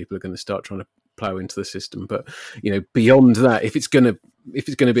images people are going to start trying to plow into the system. But beyond that, if it's going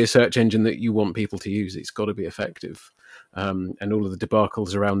to be a search engine that you want people to use, it's got to be effective. And all of the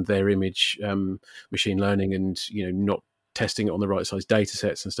debacles around their image machine learning and not testing it on the right size data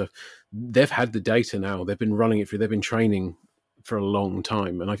sets and stuff, they've had the data now. They've been running it through. They've been training for a long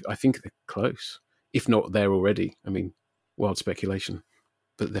time, and I think they're close, if not there already. I mean, wild speculation,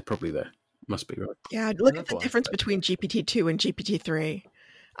 but they're probably there. Must be, right? Yeah, look at the difference between GPT-2 and GPT-3.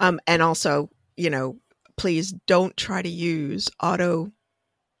 And also, please don't try to use auto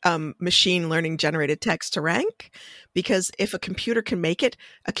machine learning generated text to rank, because if a computer can make it,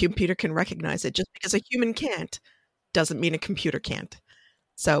 a computer can recognize it. Just because a human can't doesn't mean a computer can't.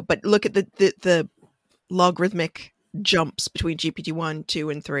 So, but look at the logarithmic jumps between GPT-1, 2,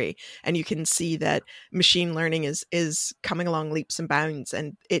 and 3, and you can see that machine learning is coming along leaps and bounds,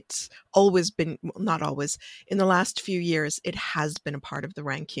 and it's always been, not always, in the last few years, it has been a part of the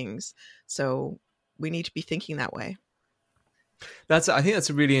rankings. So we need to be thinking that way. I think that's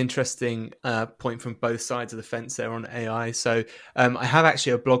a really interesting point from both sides of the fence there on AI. So I have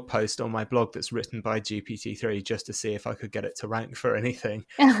actually a blog post on my blog that's written by GPT-3 just to see if I could get it to rank for anything,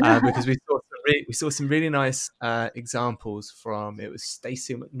 because we saw some really nice examples from, it was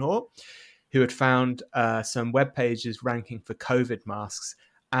Stacey McNaught, who had found some web pages ranking for COVID masks,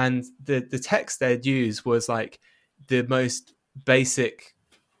 and the text they'd used was like the most basic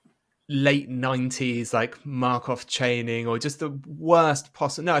late 90s like Markov chaining, or just the worst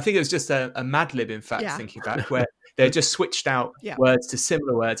possible. No, I think it was just a Mad Lib, in fact, thinking back, where they just switched out words to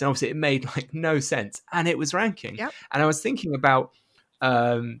similar words, and obviously it made like no sense, and it was ranking. And I was thinking about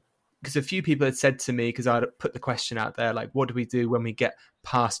because a few people had said to me, because I'd put the question out there, like, what do we do when we get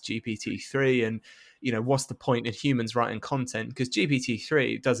past GPT-3? And what's the point in humans writing content? Because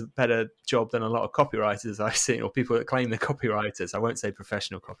GPT-3 does a better job than a lot of copywriters I've seen, or people that claim they're copywriters. I won't say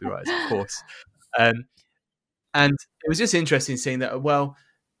professional copywriters, of course. And it was just interesting seeing that, well,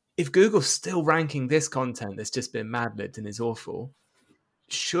 if Google's still ranking this content that's just been mad-libbed and is awful,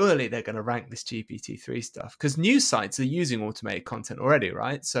 surely they're going to rank this GPT-3 stuff, because news sites are using automated content already,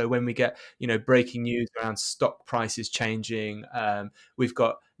 right? So when we get, breaking news around stock prices changing, we've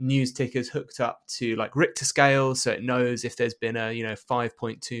got news tickers hooked up to like Richter scales, so it knows if there's been a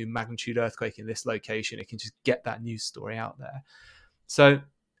 5.2 magnitude earthquake in this location, it can just get that news story out there. So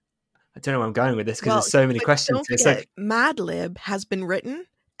I don't know where I'm going with this, because there's so many questions. Don't forget, Mad Lib has been written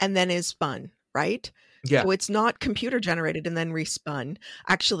and then is spun, right? Yeah. So it's not computer generated and then respun.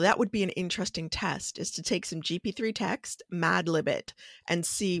 Actually, that would be an interesting test, is to take some GP3 text, Mad Lib it, and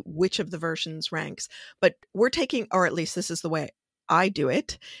see which of the versions ranks. But we're taking, or at least this is the way I do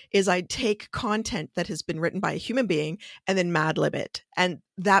it, is I take content that has been written by a human being and then Mad Lib it. And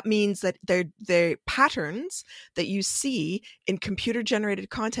that means that the patterns that you see in computer generated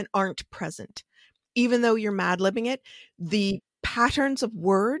content aren't present. Even though you're Mad Libbing it, the patterns of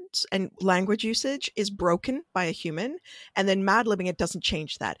words and language usage is broken by a human, and then Mad Libbing it doesn't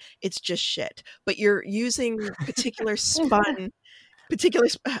change that. It's just shit. But you're using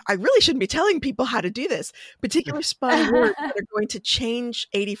I really shouldn't be telling people how to do this. Particular spun words that are going to change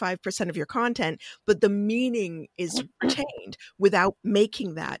 85% of your content, but the meaning is retained without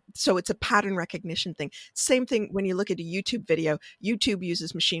making that. So it's a pattern recognition thing. Same thing when you look at a YouTube video. YouTube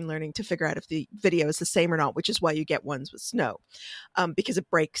uses machine learning to figure out if the video is the same or not, which is why you get ones with snow, because it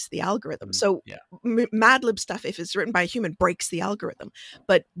breaks the algorithm. So Mad Lib stuff, if it's written by a human, breaks the algorithm.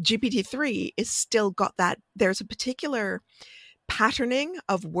 But GPT-3 is still got that. There's a particular patterning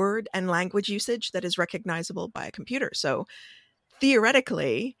of word and language usage that is recognizable by a computer. So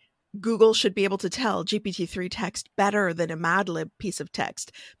theoretically, Google should be able to tell GPT-3 text better than a Mad Lib piece of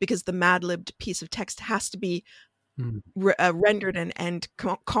text, because the Mad Libbed piece of text has to be rendered and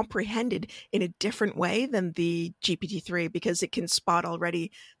comprehended in a different way than the GPT-3, because it can spot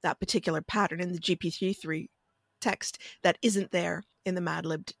already that particular pattern in the GPT-3 text that isn't there in the Mad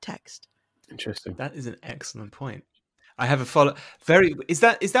Libbed text. Interesting. That is an excellent point. I have a follow. Is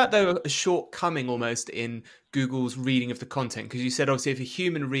that though a shortcoming almost in Google's reading of the content? Because you said obviously if a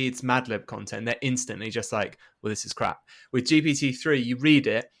human reads Mad Lib content, they're instantly just like, well, this is crap. With GPT-3, you read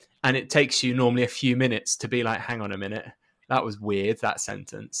it and it takes you normally a few minutes to be like, hang on a minute, that was weird, that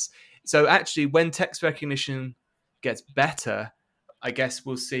sentence. So actually, when text recognition gets better, I guess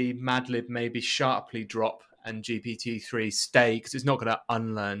we'll see Mad Lib maybe sharply drop and GPT-3 stay, because it's not going to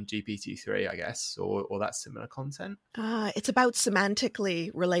unlearn GPT-3, I guess, or that similar content. It's about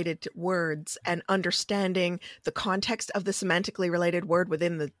semantically related words and understanding the context of the semantically related word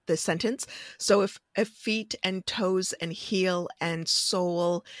within the sentence. So if feet and toes and heel and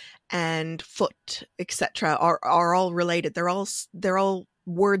sole and foot, etc., are all related, they're all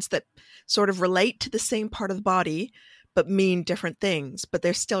words that sort of relate to the same part of the body but mean different things, but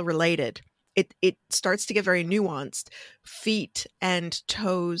they're still related. It starts to get very nuanced. Feet and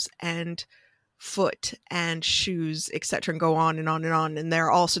toes and foot and shoes, etc., and go on and on and on. And there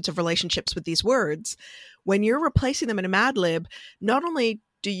are all sorts of relationships with these words. When you're replacing them in a Mad Lib, not only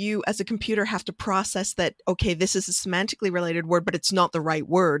do you as a computer have to process that, okay, this is a semantically related word, but it's not the right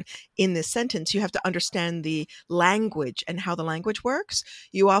word in this sentence. You have to understand the language and how the language works.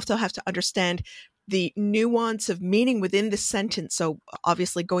 You also have to understand the nuance of meaning within the sentence. So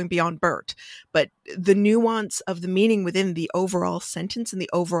obviously going beyond Bert, but the nuance of the meaning within the overall sentence and the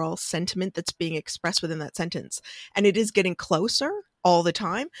overall sentiment that's being expressed within that sentence. And it is getting closer all the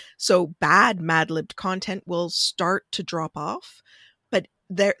time. So bad Mad Libbed content will start to drop off. But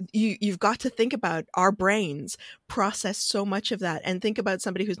you've got to think about our brains process so much of that, and think about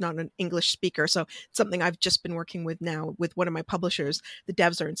somebody who's not an English speaker. So something I've just been working with now with one of my publishers. The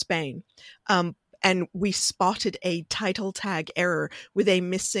devs are in Spain. And we spotted a title tag error with a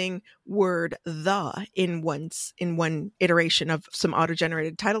missing word "the" in one iteration of some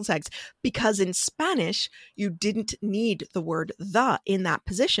auto-generated title tags, because in Spanish, you didn't need the word "the" in that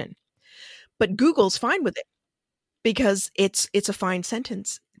position. But Google's fine with it because it's a fine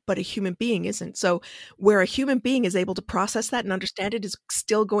sentence, but a human being isn't. So where a human being is able to process that and understand it is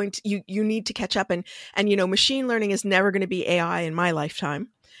still going to, you need to catch up. And machine learning is never going to be AI in my lifetime.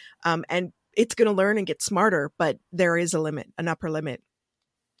 And it's going to learn and get smarter, but there is a limit, an upper limit,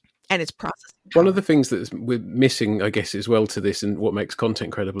 and it's processing. One of the things that we're missing, I guess, as well to this, and what makes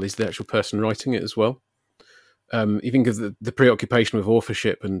content credible, is the actual person writing it as well. You think of the preoccupation with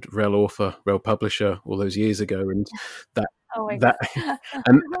authorship and rel author, rel publisher all those years ago, and that Oh my that God.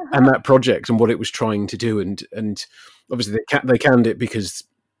 and that project and what it was trying to do, and obviously they canned it because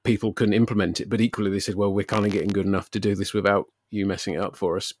people couldn't implement it, but equally they said, well, we're kind of getting good enough to do this without you messing it up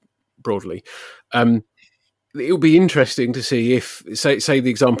for us broadly. It'll be interesting to see if, say the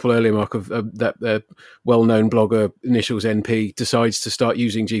example earlier, Mark, of that well-known blogger Initials NP decides to start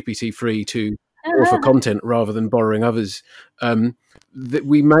using GPT-3 to author content rather than borrowing others. That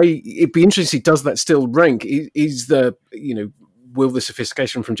it'd be interesting. Does that still rank? Is the, will the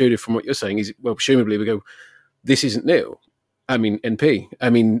sophistication from Judith, from what you're saying, presumably we go, this isn't new. I mean, NP. I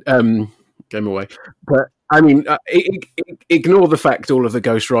mean, game away. But I mean, ignore the fact all of the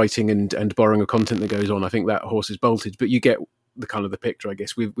ghostwriting and borrowing of content that goes on. I think that horse is bolted. But you get the kind of the picture, I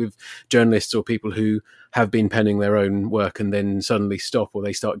guess, with journalists or people who have been penning their own work and then suddenly stop, or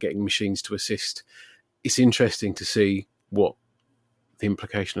they start getting machines to assist. It's interesting to see what the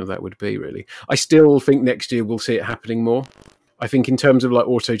implication of that would be, really. I still think next year we'll see it happening more. I think in terms of like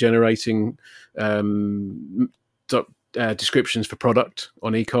auto-generating descriptions for product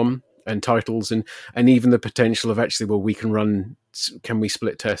on e-com and titles, and even the potential of actually, can we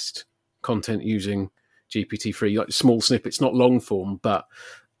split test content using GPT-3, like small snippets, not long form, but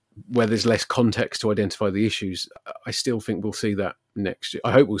where there's less context to identify the issues. I still think we'll see that next year.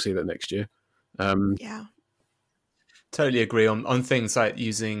 I hope we'll see that next year. Yeah. Totally agree on things like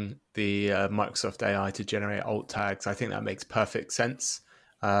using the Microsoft AI to generate alt tags. I think that makes perfect sense,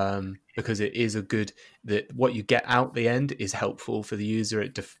 because it is that what you get out the end is helpful for the user.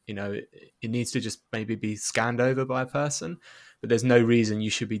 It needs to just maybe be scanned over by a person, but there's no reason you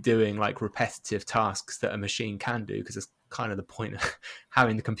should be doing like repetitive tasks that a machine can do, because it's kind of the point of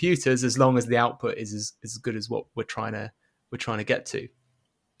having the computers, as long as the output is as good as what we're trying to get to.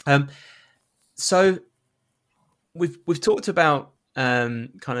 So we've talked about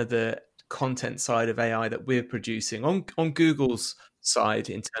kind of the content side of AI that we're producing on Google's side.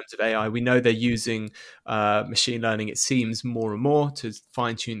 In terms of AI, we know they're using machine learning, it seems, more and more to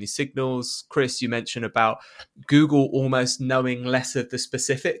fine-tune these signals. Chris, you mentioned about Google almost knowing less of the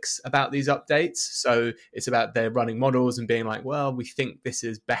specifics about these updates, so it's about they're running models and being like, well, we think this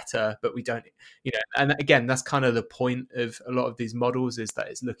is better, but we don't, and again, that's kind of the point of a lot of these models, is that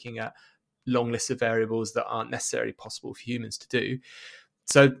it's looking at long lists of variables that aren't necessarily possible for humans to do.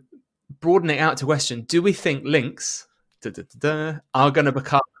 So broadening out to question, do we think links are going to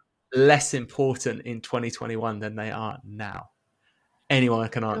become less important in 2021 than they are now? Anyone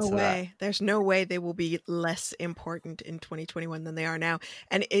can answer No way. that. There's no way they will be less important in 2021 than they are now.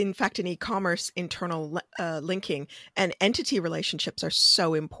 And in fact, in e-commerce, internal linking and entity relationships are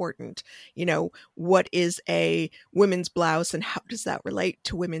so important. What is a women's blouse and how does that relate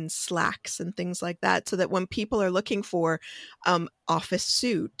to women's slacks and things like that? So that when people are looking for office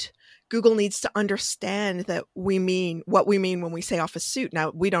suit, Google needs to understand that what we mean when we say office suit. Now,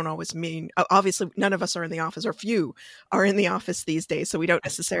 we don't always mean, obviously, none of us are in the office, or few are in the office these days, so we don't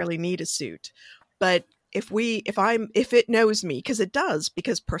necessarily need a suit. But if it knows me, because it does,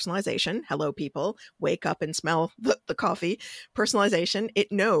 because personalization, hello people, wake up and smell the coffee, personalization,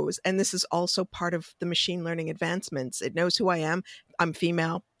 it knows. And this is also part of the machine learning advancements. It knows who I am. I'm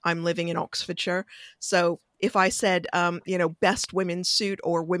female. I'm living in Oxfordshire. So if I said, best women's suit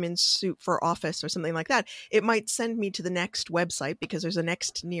or women's suit for office or something like that, it might send me to the next website because there's a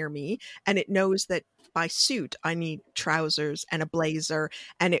next near me. And it knows that by suit, I need trousers and a blazer.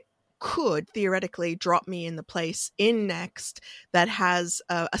 And it could theoretically drop me in the place in Next that has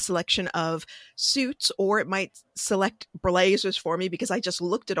a selection of suits, or it might select blazers for me because I just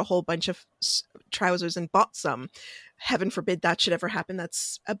looked at a whole bunch of trousers and bought some. Heaven forbid that should ever happen.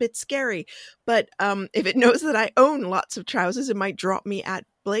 That's a bit scary. But if it knows that I own lots of trousers, it might drop me at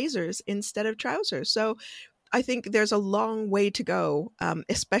blazers instead of trousers. So I think there's a long way to go,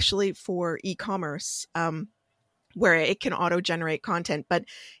 especially for e-commerce, where it can auto-generate content. But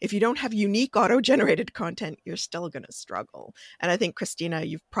if you don't have unique auto-generated content, you're still going to struggle. And I think, Christina,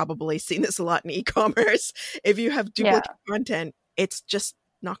 you've probably seen this a lot in e-commerce. If you have duplicate content, it's just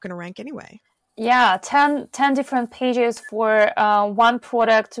not going to rank anyway. Yeah, 10 different pages for one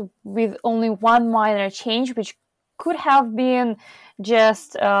product with only one minor change, which could have been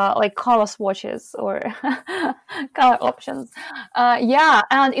just like color swatches or color options.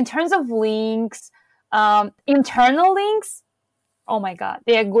 And in terms of links, internal links, oh my God,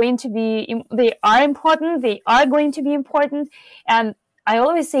 they are important. They are going to be important. And I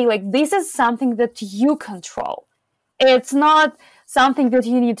always say, like, this is something that you control. It's not something that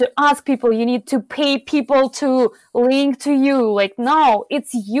you need to ask people. You need to pay people to link to you. Like, no,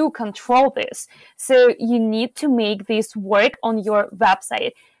 it's you control this. So you need to make this work on your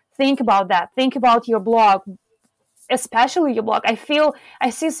website. Think about that. Think about your blog. especially your blog. I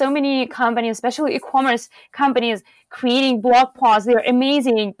see so many companies, especially e-commerce companies, creating blog posts. They're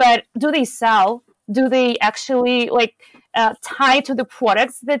amazing, but do they sell? Do they actually tie to the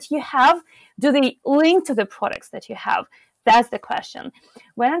products that you have? Do they link to the products that you have? That's the question.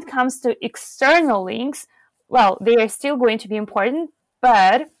 When it comes to external links, well, they are still going to be important,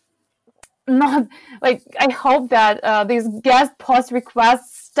 but not like, I hope that these guest post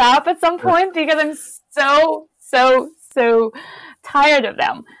requests stop at some point, because I'm so tired of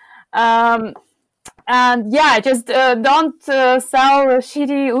them. And yeah, just don't sell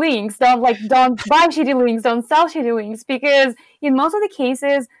shitty links. Don't buy shitty links. Don't sell shitty links, because in most of the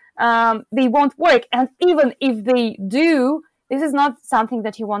cases, they won't work. And even if they do, this is not something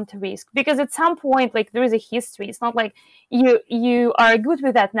that you want to risk, because at some point, like, there is a history. It's not like you are good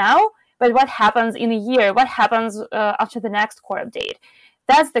with that now, but what happens in a year? What happens after the next core update?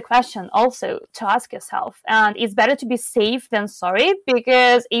 That's the question also to ask yourself. And it's better to be safe than sorry,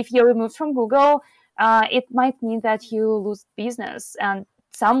 because if you're removed from Google, it might mean that you lose business, and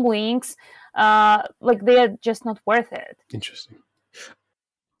some links, they're just not worth it. Interesting.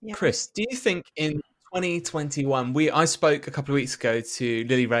 Yeah. Chris, do you think in 2021, I spoke a couple of weeks ago to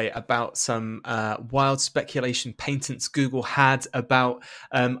Lily Ray about some wild speculation patents Google had about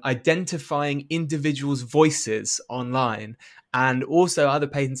identifying individuals' voices online, and also other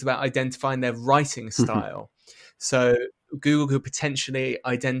patents about identifying their writing style. So Google could potentially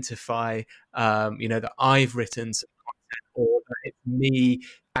identify, that I've written some content, or that it's me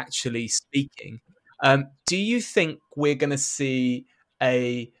actually speaking. Do you think we're going to see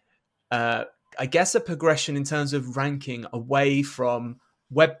a progression in terms of ranking away from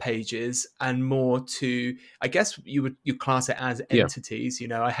web pages and more to, I guess you class it as entities?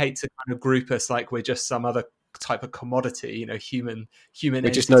 I hate to kind of group us like we're just some other type of commodity, human We're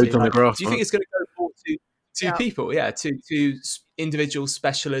just nodes on the graph. Do you think it's going to go more to people, to individual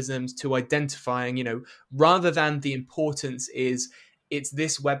specialisms, to identifying, rather than the importance is it's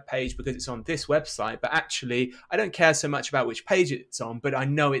this web page because it's on this website, but actually I don't care so much about which page it's on, but I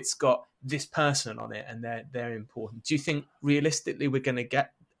know it's got this person on it and they're important. Do you think realistically we're going to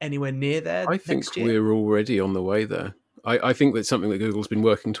get anywhere near there? I think we're already on the way there. I think that's something that Google's been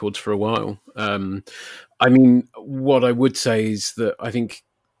working towards for a while. What I would say is that I think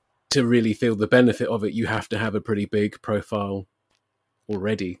to really feel the benefit of it, you have to have a pretty big profile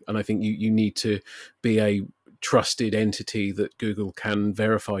already. And I think you need to be a trusted entity that Google can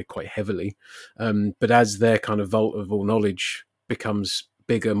verify quite heavily. But as their kind of vault of all knowledge becomes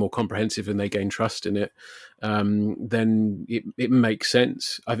bigger, more comprehensive, and they gain trust in it, then it makes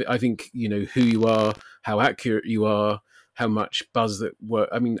sense. I think, who you are, how accurate you are, how much buzz that work.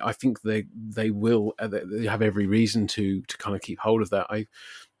 I think they will. They have every reason to kind of keep hold of that.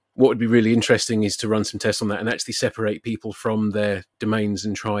 What would be really interesting is to run some tests on that and actually separate people from their domains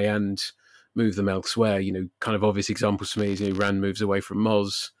and try and move them elsewhere. Kind of obvious examples for me is Rand moves away from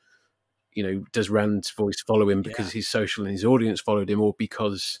Moz. Does Rand's voice follow him because his social and his audience followed him, or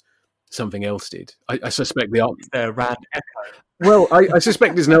because something else did? I suspect the Rand echo. Well, I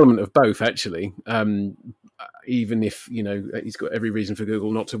suspect there's an element of both, actually. Even if he's got every reason for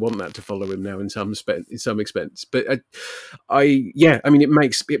Google not to want that to follow him now in some expense. But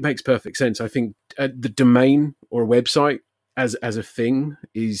it makes perfect sense. I think the domain or a website as a thing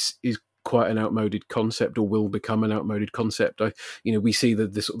is quite an outmoded concept, or will become an outmoded concept. We see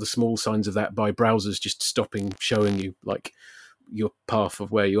the sort of the small signs of that by browsers just stopping showing you like your path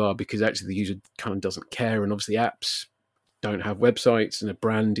of where you are, because actually the user kind of doesn't care. And obviously apps don't have websites, and a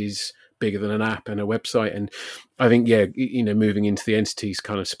brand is bigger than an app and a website. And I think, moving into the entities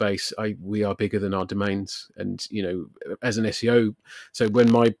kind of space, we are bigger than our domains. And, as an SEO, so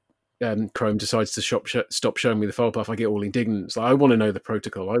when my Chrome decides to stop showing me the file path, I get all indignant. It's like, I want to know the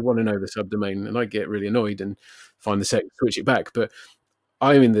protocol, I want to know the subdomain, and I get really annoyed and find the second switch it back. But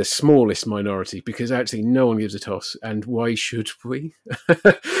I'm in the smallest minority, because actually no one gives a toss. And why should we?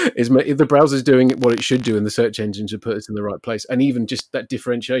 If the browser's doing what it should do, and the search engine should put us in the right place, and even just that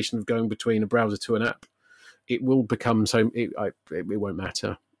differentiation of going between a browser to an app, it will become it won't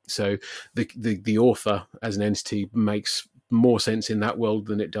matter. So the author as an entity makes more sense in that world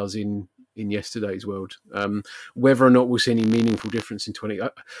than it does in yesterday's world. Whether or not we'll see any meaningful difference in 20,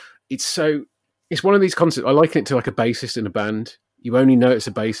 it's one of these concepts. I liken it to like a bassist in a band. You only know it's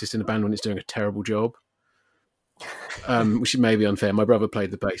a bassist in a band when it's doing a terrible job, which may be unfair. My brother played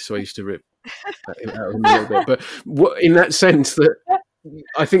the bass, so I used to rip that out of him a little bit. But in that sense, that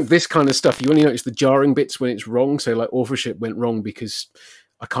I think this kind of stuff, you only notice the jarring bits when it's wrong. So like authorship went wrong because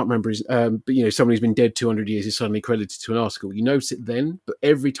I can't remember his, but someone who's been dead 200 years is suddenly credited to an article. You notice it then, but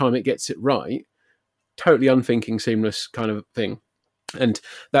every time it gets it right, totally unthinking, seamless kind of thing. And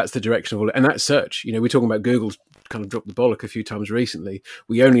that's the direction of all it. And that's search. We're talking about Google's kind of dropped the bollock a few times recently.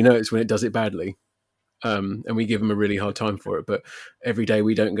 We only notice when it does it badly. And we give them a really hard time for it. But every day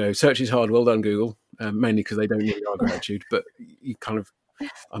we don't go, search is hard, well done, Google, mainly because they don't need our gratitude. But you kind of,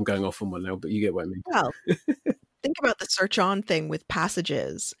 I'm going off on one now, but you get what I mean. Well, think about the search on thing with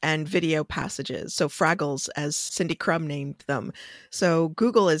passages and video passages. So Fraggles, as Cindy Crum named them. So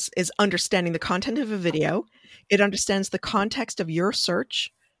Google is understanding the content of a video. It understands the context of your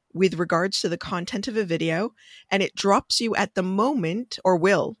search with regards to the content of a video, and it drops you at the moment, or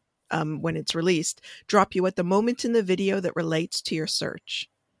will, when it's released, drop you at the moment in the video that relates to your search.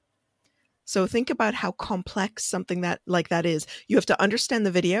 So think about how complex something like that is. You have to understand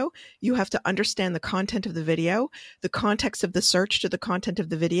the video. You have to understand the content of the video, the context of the search to the content of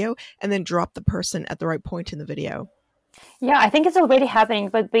the video, and then drop the person at the right point in the video. Yeah, I think it's already happening,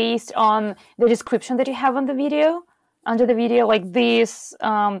 but based on the description that you have on the video, under the video, like this,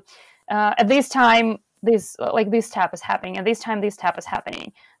 at this time, this tab is happening, and this time this tab is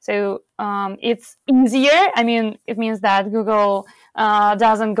happening. So it's easier. I mean, it means that Google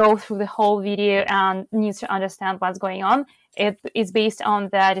doesn't go through the whole video and needs to understand what's going on. It is based on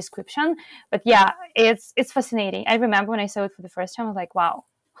the description. But yeah, it's fascinating. I remember when I saw it for the first time, I was like, wow,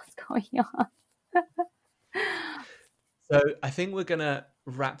 what's going on? So I think we're gonna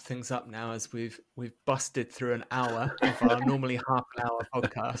wrap things up now, as we've busted through an hour of our normally half an hour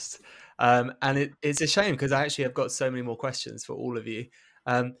podcast, and it's a shame because I actually have got so many more questions for all of you.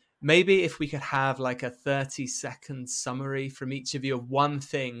 Maybe if we could have like a 30-second summary from each of you of one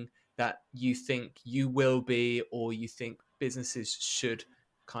thing that you think you will be, or you think businesses should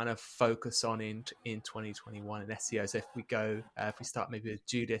kind of focus on in 2021 in SEO. So if we start maybe with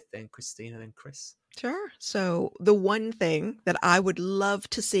Judith, then Christina, then Chris. Sure. So the one thing that I would love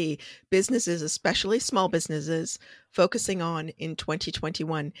to see businesses, especially small businesses, focusing on in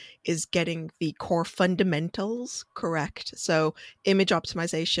 2021 is getting the core fundamentals correct. So image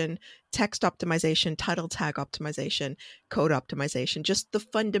optimization, text optimization, title tag optimization, code optimization, just the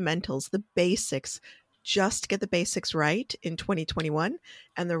fundamentals, the basics. Just get the basics right in 2021,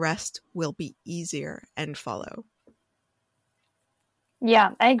 and the rest will be easier and follow.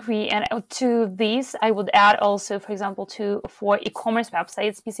 Yeah, I agree. And to this, I would add also, for example, for e-commerce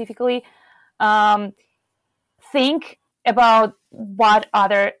websites specifically, think about what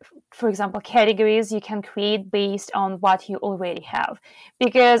other, for example, categories you can create based on what you already have.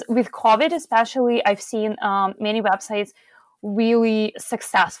 Because with COVID especially, I've seen many websites really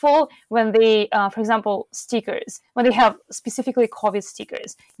successful when they, for example, stickers, when they have specifically COVID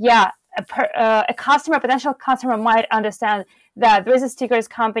stickers. Yeah, a potential customer might understand that there is a stickers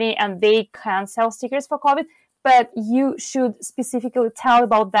company and they can sell stickers for COVID, but you should specifically tell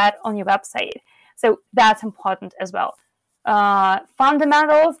about that on your website. So that's important as well.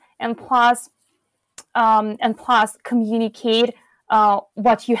 Fundamentals and plus communicate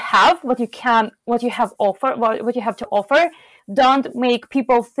what you have to offer. Don't make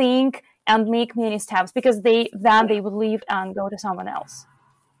people think and make many steps, because then they would leave and go to someone else.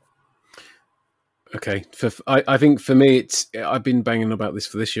 Okay, I think for me, I've been banging about this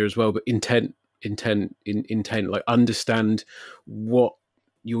for this year as well, but intent, like understand what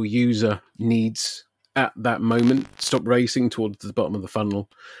your user needs at that moment. Stop racing towards the bottom of the funnel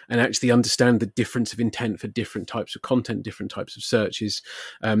and actually understand the difference of intent for different types of content, different types of searches.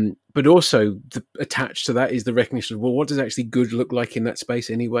 But also attached to that is the recognition of, well, what does actually good look like in that space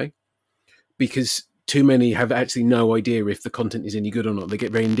anyway? Because too many have actually no idea if the content is any good or not. They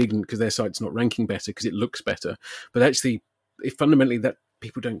get very indignant because their site's not ranking better because it looks better. But actually, fundamentally, that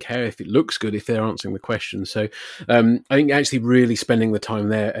people don't care if it looks good if they're answering the question. So I think actually really spending the time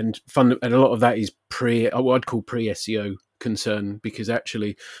there, and a lot of that is what I'd call pre-SEO concern, because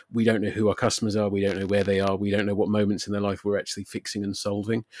actually we don't know who our customers are, we don't know where they are, we don't know what moments in their life we're actually fixing and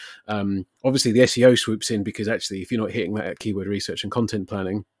solving. Obviously, the SEO swoops in because actually if you're not hitting that at keyword research and content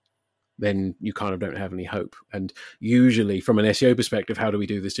planning, then you kind of don't have any hope. And usually from an SEO perspective, how do we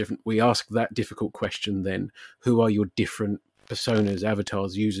do this different? We ask that difficult question then, who are your different personas,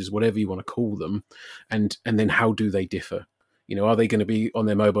 avatars, users, whatever you want to call them, and then how do they differ? Are they going to be on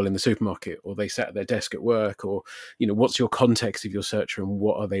their mobile in the supermarket, or they sat at their desk at work, or what's your context of your searcher and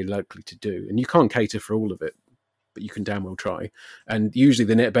what are they likely to do? And you can't cater for all of it, but you can damn well try. And usually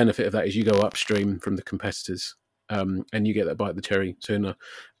the net benefit of that is you go upstream from the competitors, and you get that bite of the cherry sooner.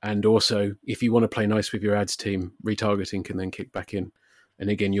 And also, if you want to play nice with your ads team, retargeting can then kick back in. And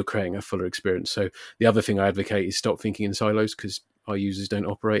again, you're creating a fuller experience. So the other thing I advocate is stop thinking in silos, because our users don't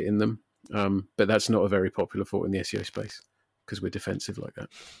operate in them. But that's not a very popular thought in the SEO space, because we're defensive like that.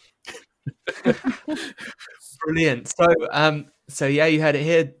 Brilliant. So yeah, you heard it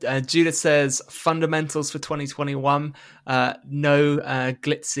here. Judith says fundamentals for 2021. No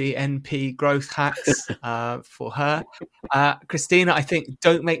glitzy NP growth hacks for her. Christina, I think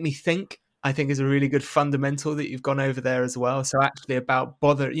don't make me think. I think is a really good fundamental that you've gone over there as well. So actually about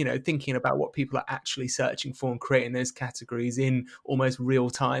thinking about what people are actually searching for and creating those categories in almost real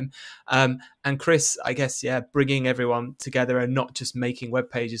time. And Chris, I guess, bringing everyone together and not just making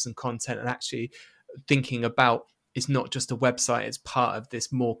web pages and content, and actually thinking about it's not just a website, it's part of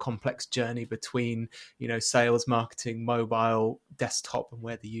this more complex journey between, sales, marketing, mobile, desktop, and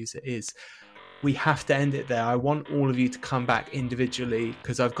where the user is. We have to end it there. I want all of you to come back individually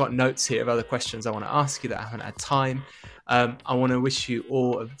because I've got notes here of other questions I want to ask you that I haven't had time. I want to wish you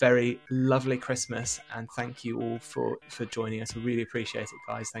all a very lovely Christmas and thank you all for joining us. I really appreciate it,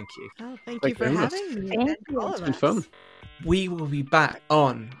 guys. Thank you. Oh, thank you for having me. Thank you. It's been fun. We will be back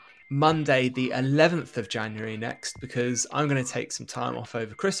on Monday, the 11th of January next, because I'm going to take some time off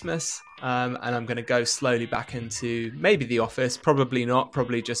over Christmas and I'm going to go slowly back into maybe the office, probably not,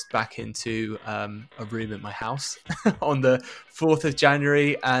 probably just back into a room in my house on the 4th of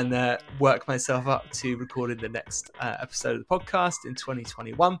January and work myself up to recording the next episode of the podcast in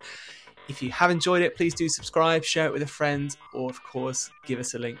 2021. If you have enjoyed it, please do subscribe, share it with a friend, or of course, give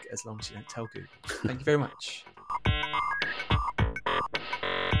us a link as long as you don't tell Google. Thank you very much.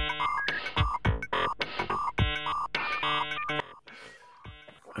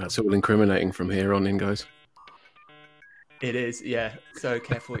 That's all incriminating from here on in, guys. It is, yeah. So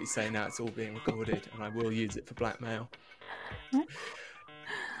careful what you say now. It's all being recorded and I will use it for blackmail.